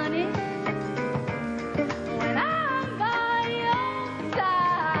harem, honey, when I'm by your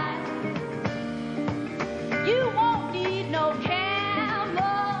side. You won't need no camel,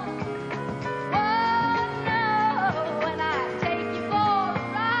 oh no, when I take you for a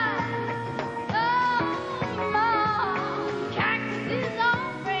ride. Come on, cactuses on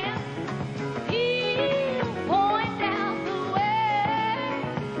friends, he'll point down the way.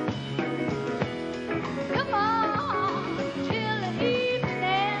 Come on, till the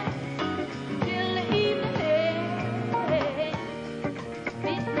evening, till the evening.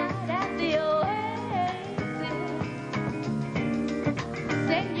 Midnight at the oasis,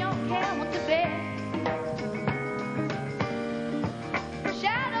 send your camel to bed.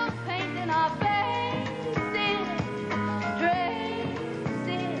 Shadows painting our faces,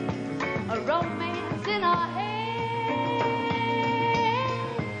 traces a romance in our head.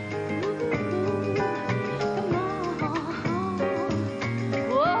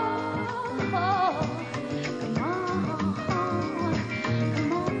 Ooh, come on, whoa, come on,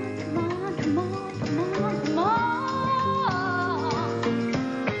 come on, come on, come on, come on.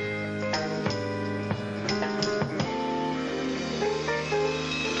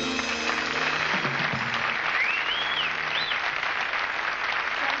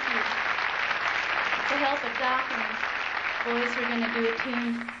 With the help of Doc and his boys, we're going to do a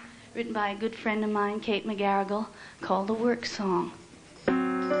tune written by a good friend of mine, Kate McGarrigle, called The Work Song.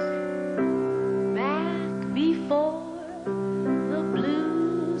 Back before the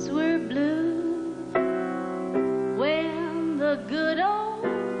blues were blue, when the good old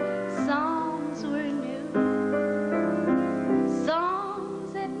songs were new,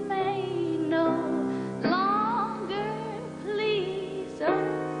 songs that may no longer please us,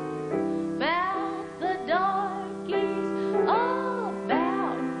 about the darkies,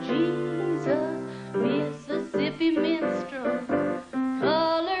 about Jesus, Mississippi minstrel,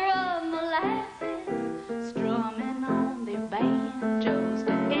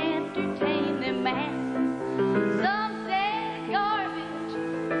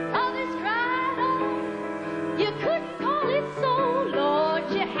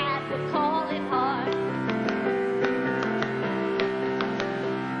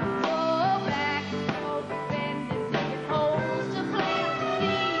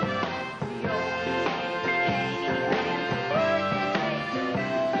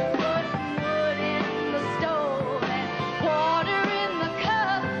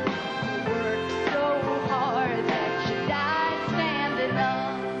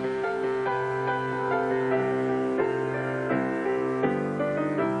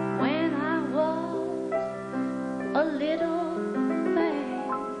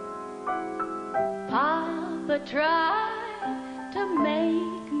 but try to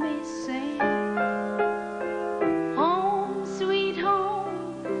make me sing. Home, sweet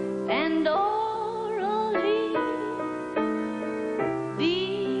home, and orally.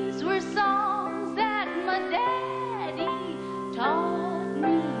 These were songs that my daddy taught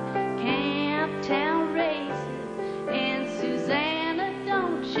me. Camptown races and Susanna,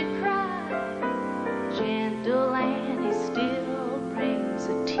 don't you cry. Gentle Annie still brings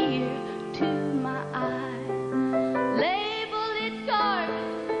a tear to my eye. Label it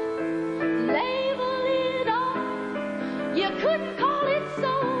garbage, label it art. You couldn't call it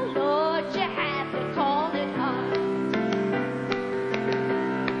soul, Lord, you had to call it heart.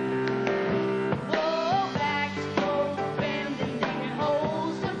 Whoa, backstroke, bending, digging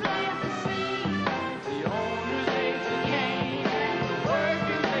holes to plant the seed. The owners ate the cane and the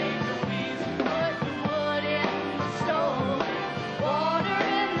workers ate the weeds. Put the wood in the stove, water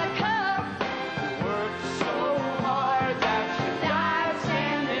in the cup. Worked so hard that she died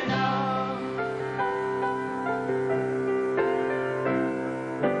standing up.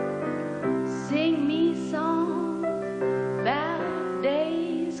 Sing me songs about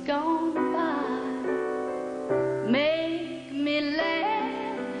days gone by. Make me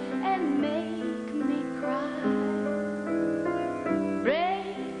laugh and make me cry.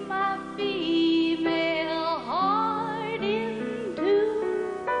 Break my female heart in two.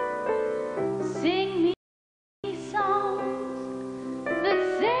 Sing me songs that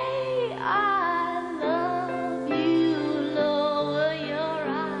say I love you. Lower your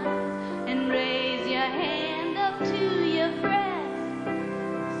eyes and raise your hand up to your breast.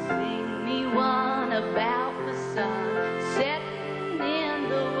 Sing me one about the sun setting in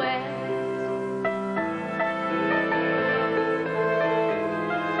the west.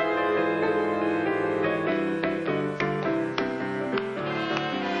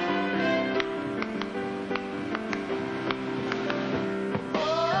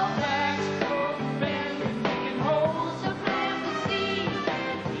 Oh, backstroke, bending, digging holes to plant the seed.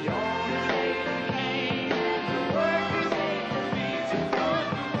 The owners ate the cane and the workers ate the weeds. Put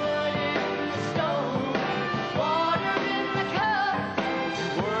the wood in the stove, water in the cup.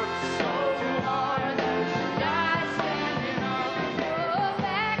 Worked so hard that she died standing up. Oh,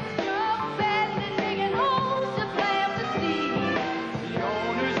 backstroke, bending, digging holes to plant the seed. The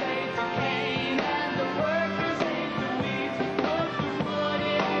owners ate the cane and the workers ate the weeds. Put the wood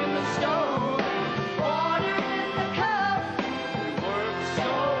in the stove, water in the cup. Worked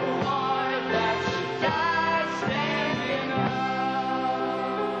so hard that she died standing up.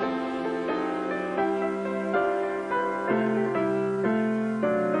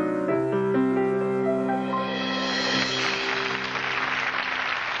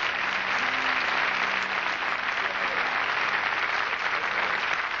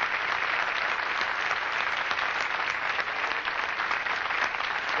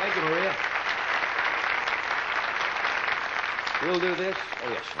 Thank you, Maria. We'll do this. Oh,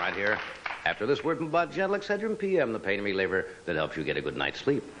 yes, right here. After this word from Bud Gentle, Excedrin PM, the pain reliever that helps you get a good night's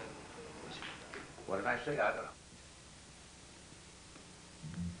sleep. What did I say? I don't know.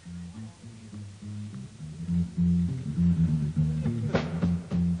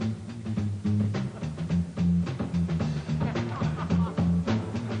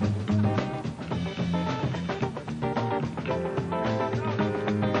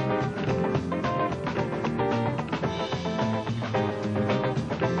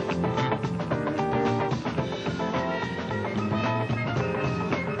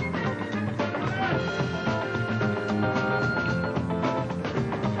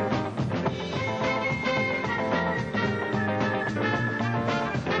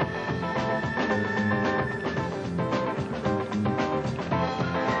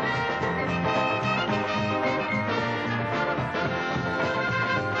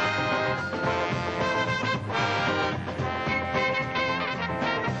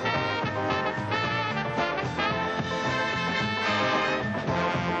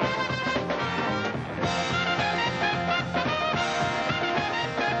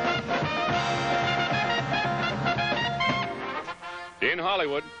 In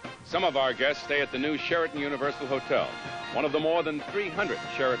Hollywood, some of our guests stay at the new Sheraton Universal Hotel, one of the more than 300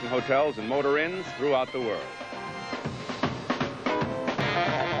 Sheraton hotels and motor inns throughout the world.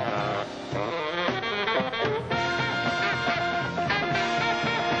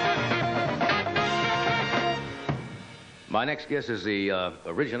 My next guest is the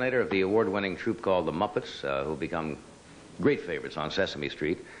originator of the award-winning troupe called the Muppets, who become great favorites on Sesame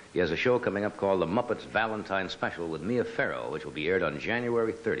Street. He has a show coming up called the Muppets Valentine Special with Mia Farrow, which will be aired on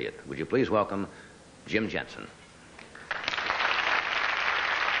January 30th. Would you please welcome Jim Henson.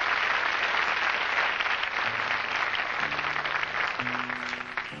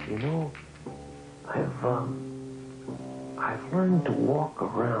 You know, I've learned to walk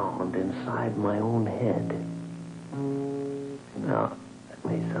around inside my own head. Now, that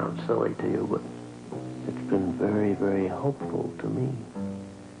may sound silly to you, but it's been very, very helpful to me.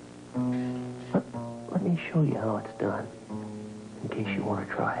 Let me show you how it's done, in case you want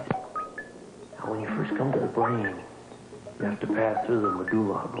to try it. Now, when you first come to the brain, you have to pass through the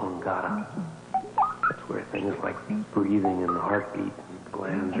medulla oblongata. That's where things like breathing and the heartbeat and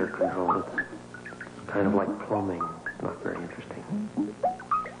glands are controlled. It's kind of like plumbing. It's not very interesting.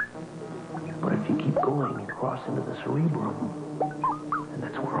 But if you keep going, you cross into the cerebrum, and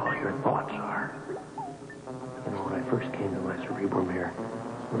that's where all your thoughts are. You know, when I first came to my cerebrum here,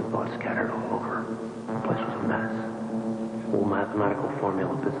 the thoughts scattered all over. The place was a mess. Old mathematical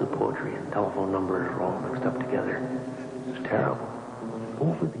formula, bits of poetry, and telephone numbers are all mixed up together. It was terrible.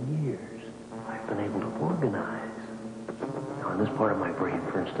 Over the years, I've been able to organize. Now, in this part of my brain,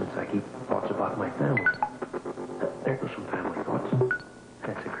 for instance, I keep thoughts about my family. There goes some family thoughts.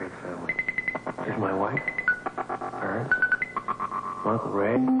 That's a great family. There's my wife, parents, my Uncle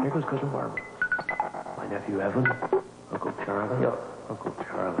Ray. There goes Cousin Barbara. My nephew Evan, Uncle Charlie. Uncle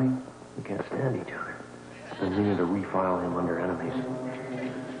Charlie. We can't stand each other. I've been meaning to refile him under enemies.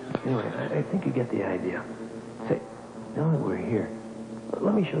 Anyway, I think you get the idea. Say, now that we're here,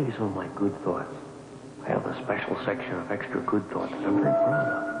 let me show you some of my good thoughts. I have a special section of extra good thoughts that I'm very proud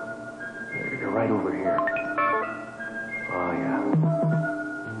of. They're right over here. Oh, yeah.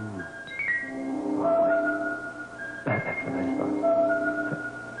 Lovely. That's a nice thought.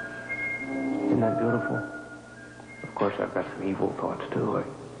 Isn't that beautiful? Of course, I've got some evil thoughts, too. I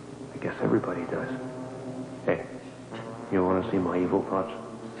guess everybody does. Hey, you want to see my evil thoughts?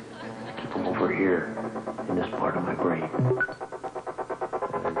 Keep them over here, in this part of my brain.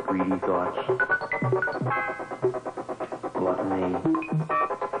 Greedy thoughts, gluttony,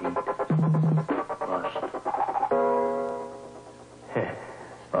 hate, lust.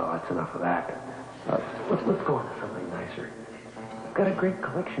 Well, that's enough of that. Let's go on to something nicer. I've got a great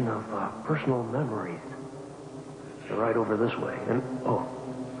collection of personal memories. They're right over this way. And, I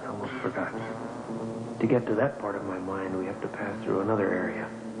almost forgot. To get to that part of my mind, we have to pass through another area.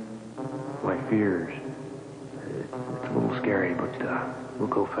 My fears. It's a little scary, but we'll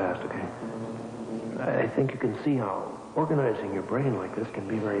go fast, okay? I think you can see how organizing your brain like this can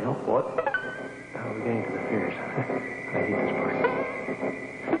be very helpful. Now we're getting to the fears. I hate this part.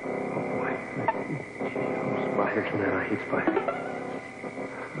 Oh, boy. Gee, spiders, man, I hate spiders.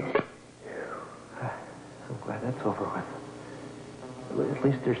 I'm glad that's over with. At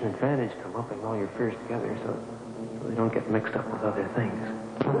least there's an advantage to lumping all your fears together so they don't get mixed up with other things.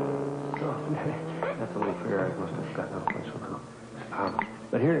 That's only fair. I must have gotten out of place somehow.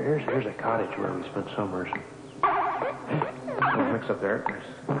 But here's a cottage where we spent summers. Don't mix up there.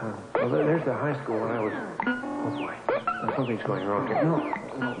 There's the high school when I was... Oh, boy. Something's going wrong here. No,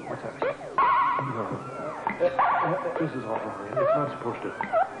 what's happening? No. This is all wrong. It's not supposed to...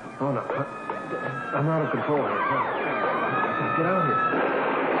 Oh, no. I'm out of control here. Get out of here.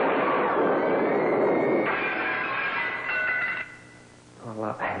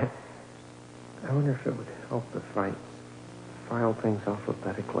 Well, I wonder if it would help if I file things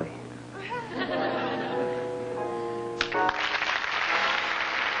alphabetically. Jim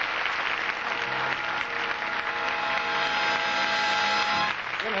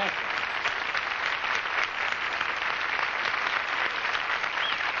Henson.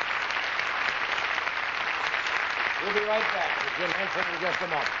 We'll be right back with Jim Henson in just a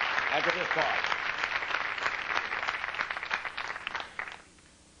moment, after this pause.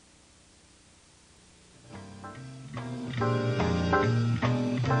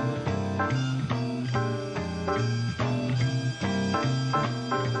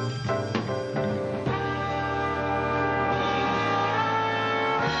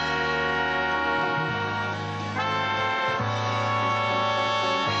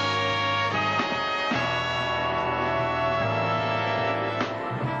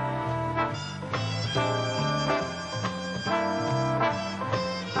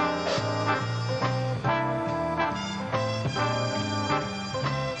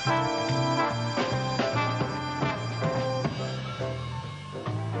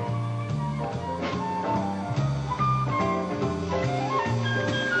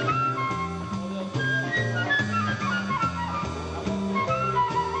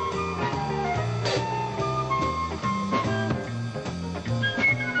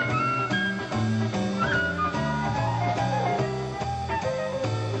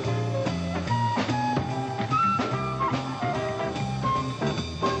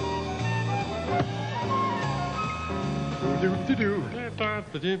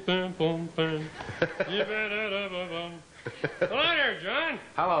 Hello there, John.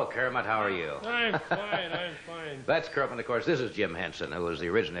 Hello, Kermit. How are you? I'm fine. That's Kermit. Of course, this is Jim Henson, who was the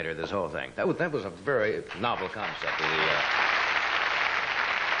originator of this whole thing. That was a very novel concept.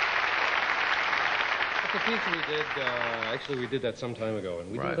 That's a piece we did. Actually, we did that some time ago,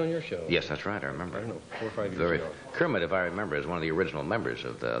 and we did it on your show. Yes, that's right. I remember. I don't know, 4 or 5 years ago. Kermit, if I remember, is one of the original members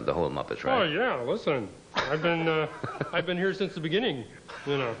of the whole Muppets, right? Oh yeah. Listen, I've been here since the beginning.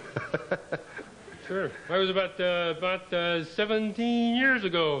 You know. Sure. I was about 17 years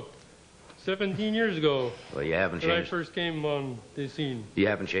ago. 17 years ago. Well, you haven't when I changed. first came on the scene. You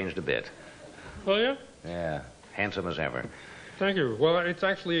haven't changed a bit. Oh yeah. Yeah, handsome as ever. Thank you. Well, it's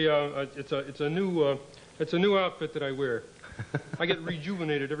actually it's a new outfit that I wear. I get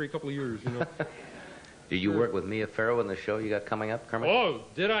rejuvenated every couple of years, you know. Did you work with Mia Farrow in the show you got coming up, Kermit? Oh,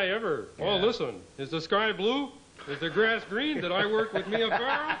 did I ever? Yeah. Oh, listen. Is the sky blue? Is the grass green? Did I work with Mia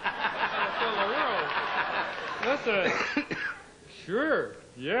Farrow? That's a... Sure.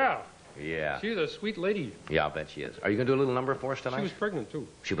 Yeah. Yeah. She's a sweet lady. Yeah, I'll bet she is. Are you going to do a little number for us tonight? She was pregnant, too.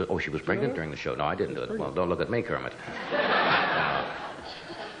 She was pregnant during the show? No, I didn't do it. Well, don't look at me, Kermit.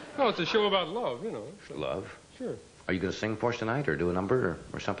 No, it's a show about love, you know. Love? Sure. Are you going to sing for us tonight or do a number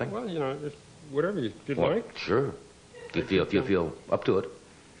or something? Well, you know, whatever you'd Well, like. Sure. If you feel up to it.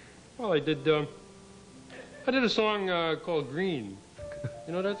 Well, I did a song called Green.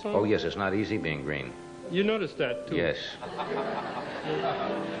 You know that song? Oh, yes, it's not easy being green. You noticed that, too. Yes.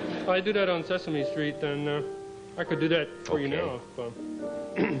 I do that on Sesame Street, and I could do that for you now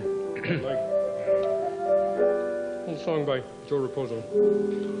if you'd like. A song by Joe Raposo.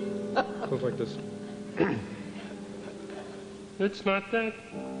 Goes like this. It's not that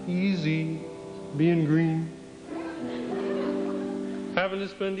easy being green, having to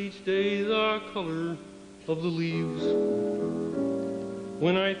spend each day the color of the leaves,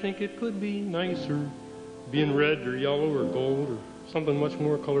 when I think it could be nicer being red or yellow or gold or something much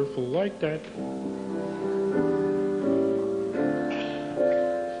more colorful like that.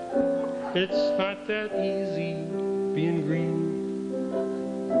 It's not that easy being green,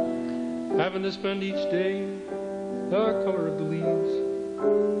 having to spend each day the color of the leaves,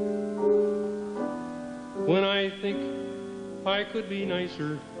 when I think I could be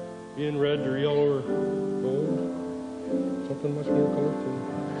nicer being red or yellow or gold, something much more colorful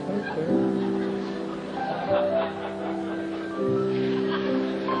like that.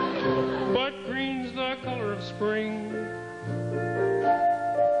 But green's the color of spring,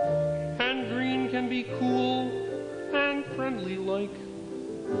 and green can be cool and friendly like,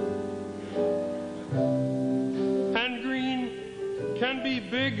 and green can be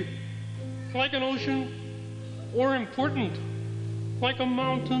big like an ocean, or important like a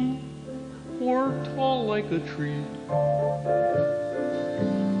mountain, or tall like a tree.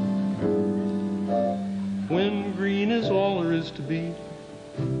 When green is all there is to be,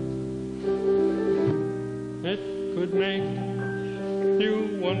 it could make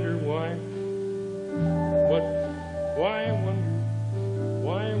you wonder why. But why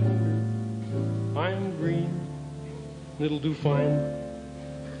wonder, I'm green, it'll do fine.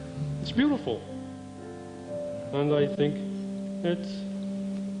 It's beautiful, and I think it's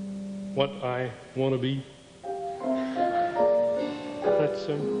what I want to be. That's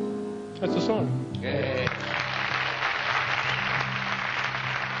the song. Yay.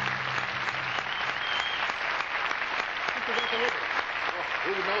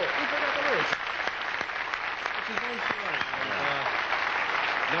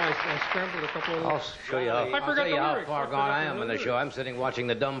 I scrambled a couple of... I'll show you how, I forgot the how lyrics. far gone I am in the show. I'm sitting watching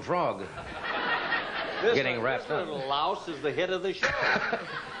the dumb frog getting wrapped up. This little louse is the hit of the show.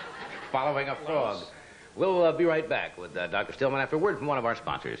 Following a frog. We'll be right back with Dr. Stillman after a word from one of our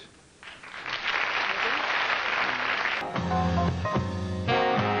sponsors.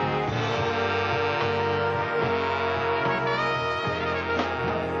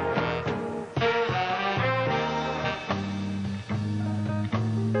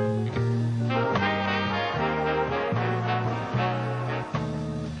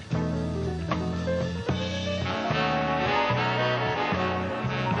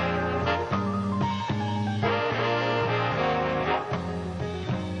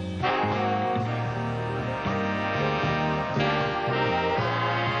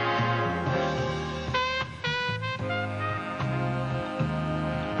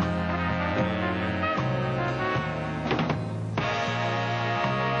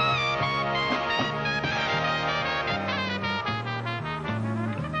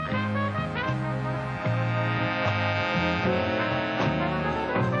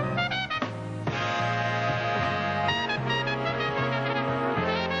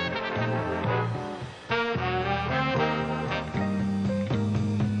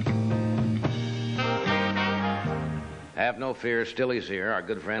 Have no fear, Stilly's here. Our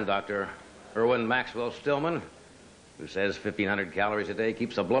good friend, Dr. Irwin Maxwell Stillman, who says 1,500 calories a day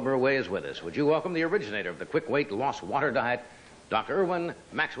keeps the blubber away, is with us. Would you welcome the originator of the quick-weight lost water diet, Dr. Irwin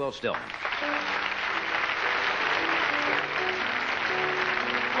Maxwell Stillman.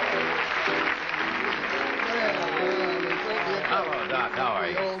 Hello, Doc. How are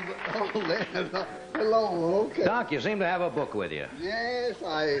you? Hello, okay. Doc, you seem to have a book with you. Yes,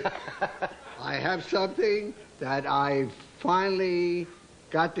 I have something that I finally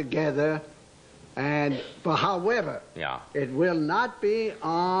got together, but however, Yeah. it will not be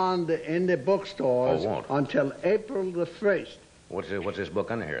in the bookstores Oh, won't? until April the 1st. What's this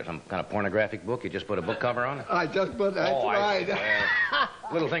book under here? Some kind of pornographic book? You just put a book cover on it? I just put that's Oh, I right. see.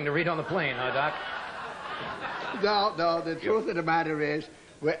 Little thing to read on the plane, huh, Doc? No, the truth of the matter is,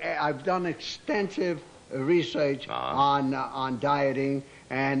 I've done extensive research on dieting,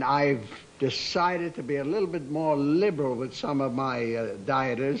 and I've decided to be a little bit more liberal with some of my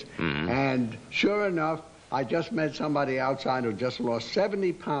dieters. Mm-hmm. And sure enough, I just met somebody outside who just lost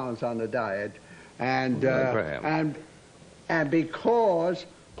 70 pounds on the diet, and because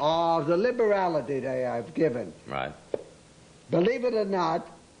of the liberality that I've given. Right. Believe it or not,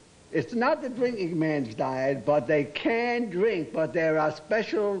 it's not the drinking man's diet, but they can drink, but there are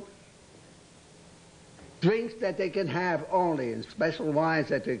special drinks that they can have only, and special wines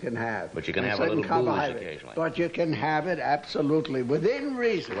that they can have. But you can and have a little certain booze carbohydrates. occasionally. But you can have it absolutely, within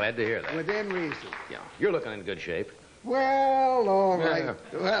reason. Glad to hear that. Within reason. Yeah. You're looking in good shape. Well, all right. Yeah.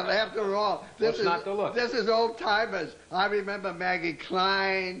 Well, after all, What's not to look? This is old timers. I remember Maggie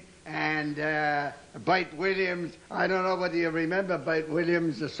Klein and Bite Williams. I don't know whether you remember Bite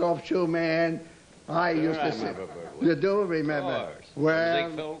Williams, the soft shoe man. I used to say. You do remember? Of course.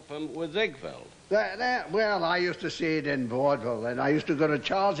 Well, With Ziegfeld. Well, I used to see it in vaudeville, and I used to go to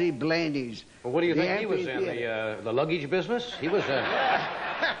Charles E. Blaney's. Well, what do you the think he was in? amphitheater. The luggage business? He was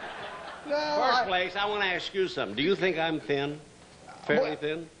First place, I want to ask you something. Do you think I'm thin? Fairly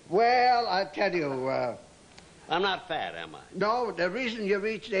thin? Well, I tell you, I'm not fat, am I? no, the reason you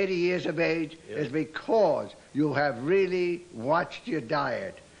reached 80 years of age is because you have really watched your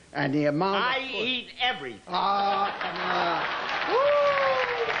diet and the amount I of food. eat everything. Ah, come on.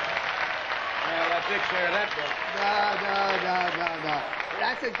 Well, that big share of that book. No.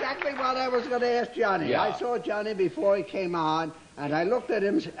 That's exactly what I was going to ask Johnny. Yeah. I saw Johnny before he came on, and I looked at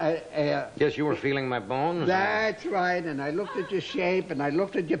him. Yes, you were feeling my bones? That's right, and I looked at your shape, and I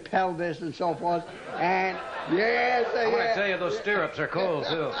looked at your pelvis and so forth, and yes, I want to tell you, those stirrups are cold,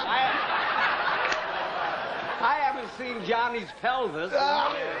 too. I haven't seen Johnny's pelvis.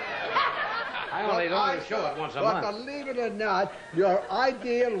 I only show it once a month. But believe it or not, your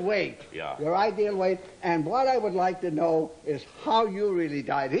ideal weight. Yeah. Your ideal weight. And what I would like to know is how you really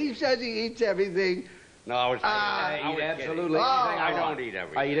diet. He says he eats everything. No, I was I eat absolutely Oh, anything I I want. don't eat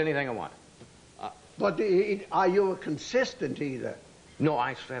everything. I eat anything I want. But are you a consistent eater? No,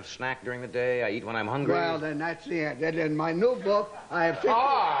 I have snack during the day. I eat when I'm hungry. Well, then that's the end. Then in my new book, I have 50.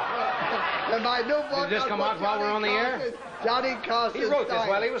 In my new book, Did this come out while we're on the air? Johnny Carson's He wrote this diet.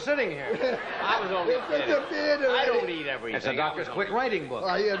 while he was sitting here. I was only It's in the kidding. theater. I don't eat everything. It's a doctor's quick writing book.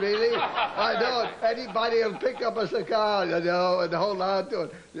 Are you really? I know. Anybody will pick up a cigar, and hold on to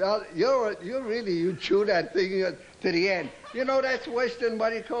it. You chew that thing to the end. You know, that's worse than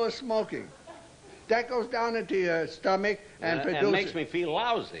what you call smoking. That goes down into your stomach and produces... It makes me feel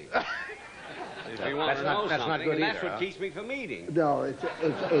lousy. If you want to know that's not something, good and that's either, what huh? keeps me from eating. No, it's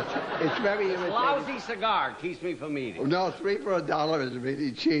very irritating. Lousy cigar keeps me from eating. No, 3 for $1 is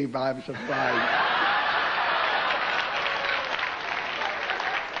really cheap. I'm surprised.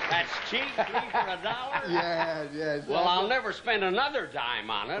 That's cheap, 3 for $1? Yes. Well, I'll never spend another dime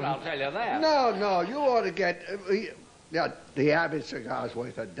on it, I'll tell you that. No, you ought to get... the average cigar is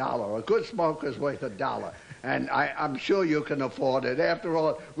worth $1. A good smoker is worth $1. And I'm sure you can afford it. After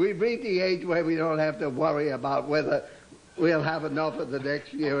all, we've reached the age where we don't have to worry about whether we'll have enough of the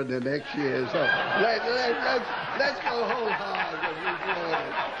next year and the next year. So let's go whole hog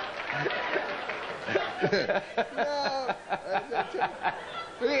and enjoy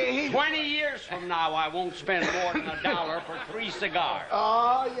it. 20 years from now, I won't spend more than $1 for 3 cigars.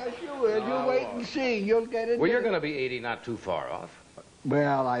 Oh, yes, you will. You wait and see. You'll get it. Well, you're going to be 80, not too far off.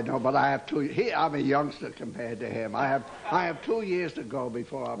 Well, I know, but I have I'm a youngster compared to him. I have 2 years to go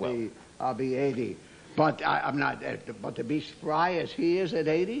before I'll be 80. But I'm not. But to be spry as he is at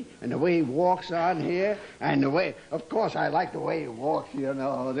 80, and the way he walks on here, and the way, of course, I like the way he walks. You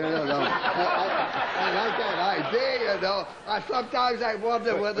know, I like that idea. You know, sometimes I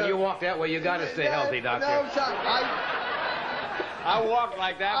wonder whether. When you walk that way, you got to stay healthy, doctor. No, I walked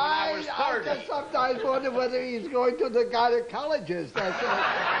like that when I was 30. I just sometimes wonder whether he's going to the gynecologist. That's all.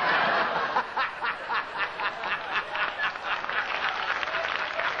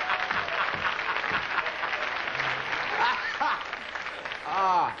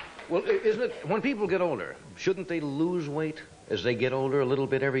 Well, isn't it, when people get older, shouldn't they lose weight as they get older a little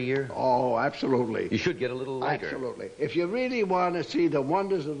bit every year? Oh, absolutely. You should get a little lighter. Absolutely. If you really want to see the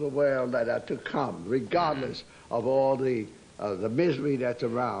wonders of the world that are to come, regardless of all the misery that's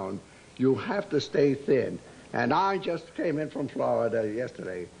around, you have to stay thin. And I just came in from Florida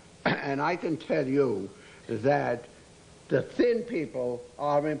yesterday, and I can tell you that the thin people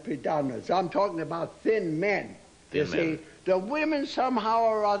are in predominance. I'm talking about thin men. You see, the women somehow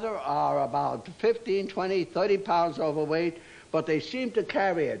or other are about 15, 20, 30 pounds overweight, but they seem to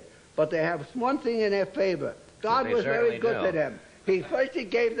carry it. But they have one thing in their favor. God was very good to them. He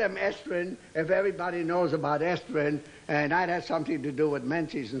gave them estrin, if everybody knows about estrin, and that has something to do with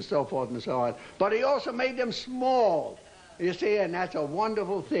menses and so forth and so on. But he also made them small, you see, and that's a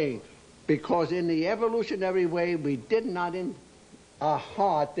wonderful thing, because in the evolutionary way, our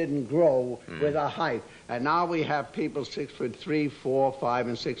heart didn't grow with our height. And now we have people 6'3", 4, 5,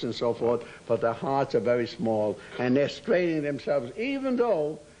 and 6, and so forth, but their hearts are very small, and they're straining themselves, even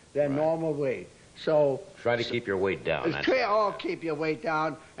though they're normal weight. So try to keep your weight down. Keep your weight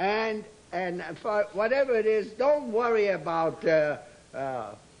down, and for whatever it is, don't worry about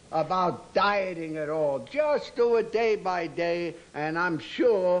dieting at all. Just do it day by day, and I'm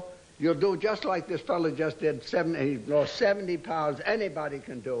sure you'll do just like this fellow just did. 70 pounds. Anybody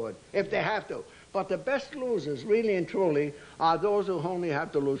can do it if they have to. But the best losers, really and truly, are those who only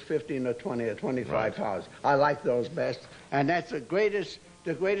have to lose 15 or 20 or 25 pounds. I like those best, and that's the greatest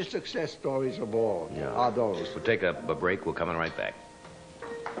success stories of all are those. We'll take a break. We're coming right back.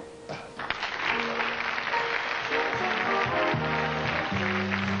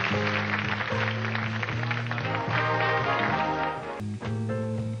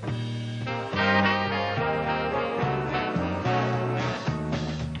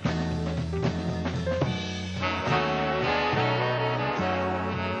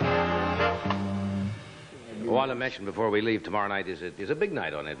 I want to mention before we leave, tomorrow night is a big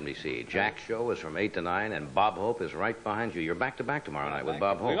night on NBC. Jack's show is from 8 to 9, and Bob Hope is right behind you. You're back-to-back tomorrow night with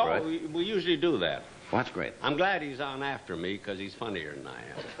Bob Hope, right? We usually do that. Well, that's great. I'm glad he's on after me, because he's funnier than I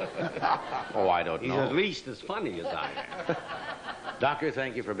am. Oh, I don't know. He's at least as funny as I am. Doctor,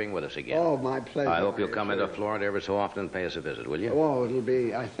 thank you for being with us again. Oh, my pleasure. I hope you'll come into Florida every so often and pay us a visit, will you? Oh, it'll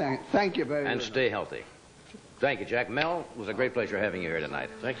be. Thank you very much. And stay healthy. Thank you, Jack. Mel, it was a great pleasure having you here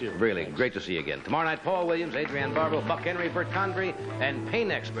tonight. Thank you. Really, great to see you again. Tomorrow night, Paul Williams, Adrienne Barbeau, Buck Henry, Bert Condrey, and pain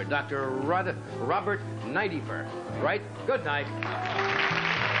expert, Dr. Robert Nidifer. Right? Good night.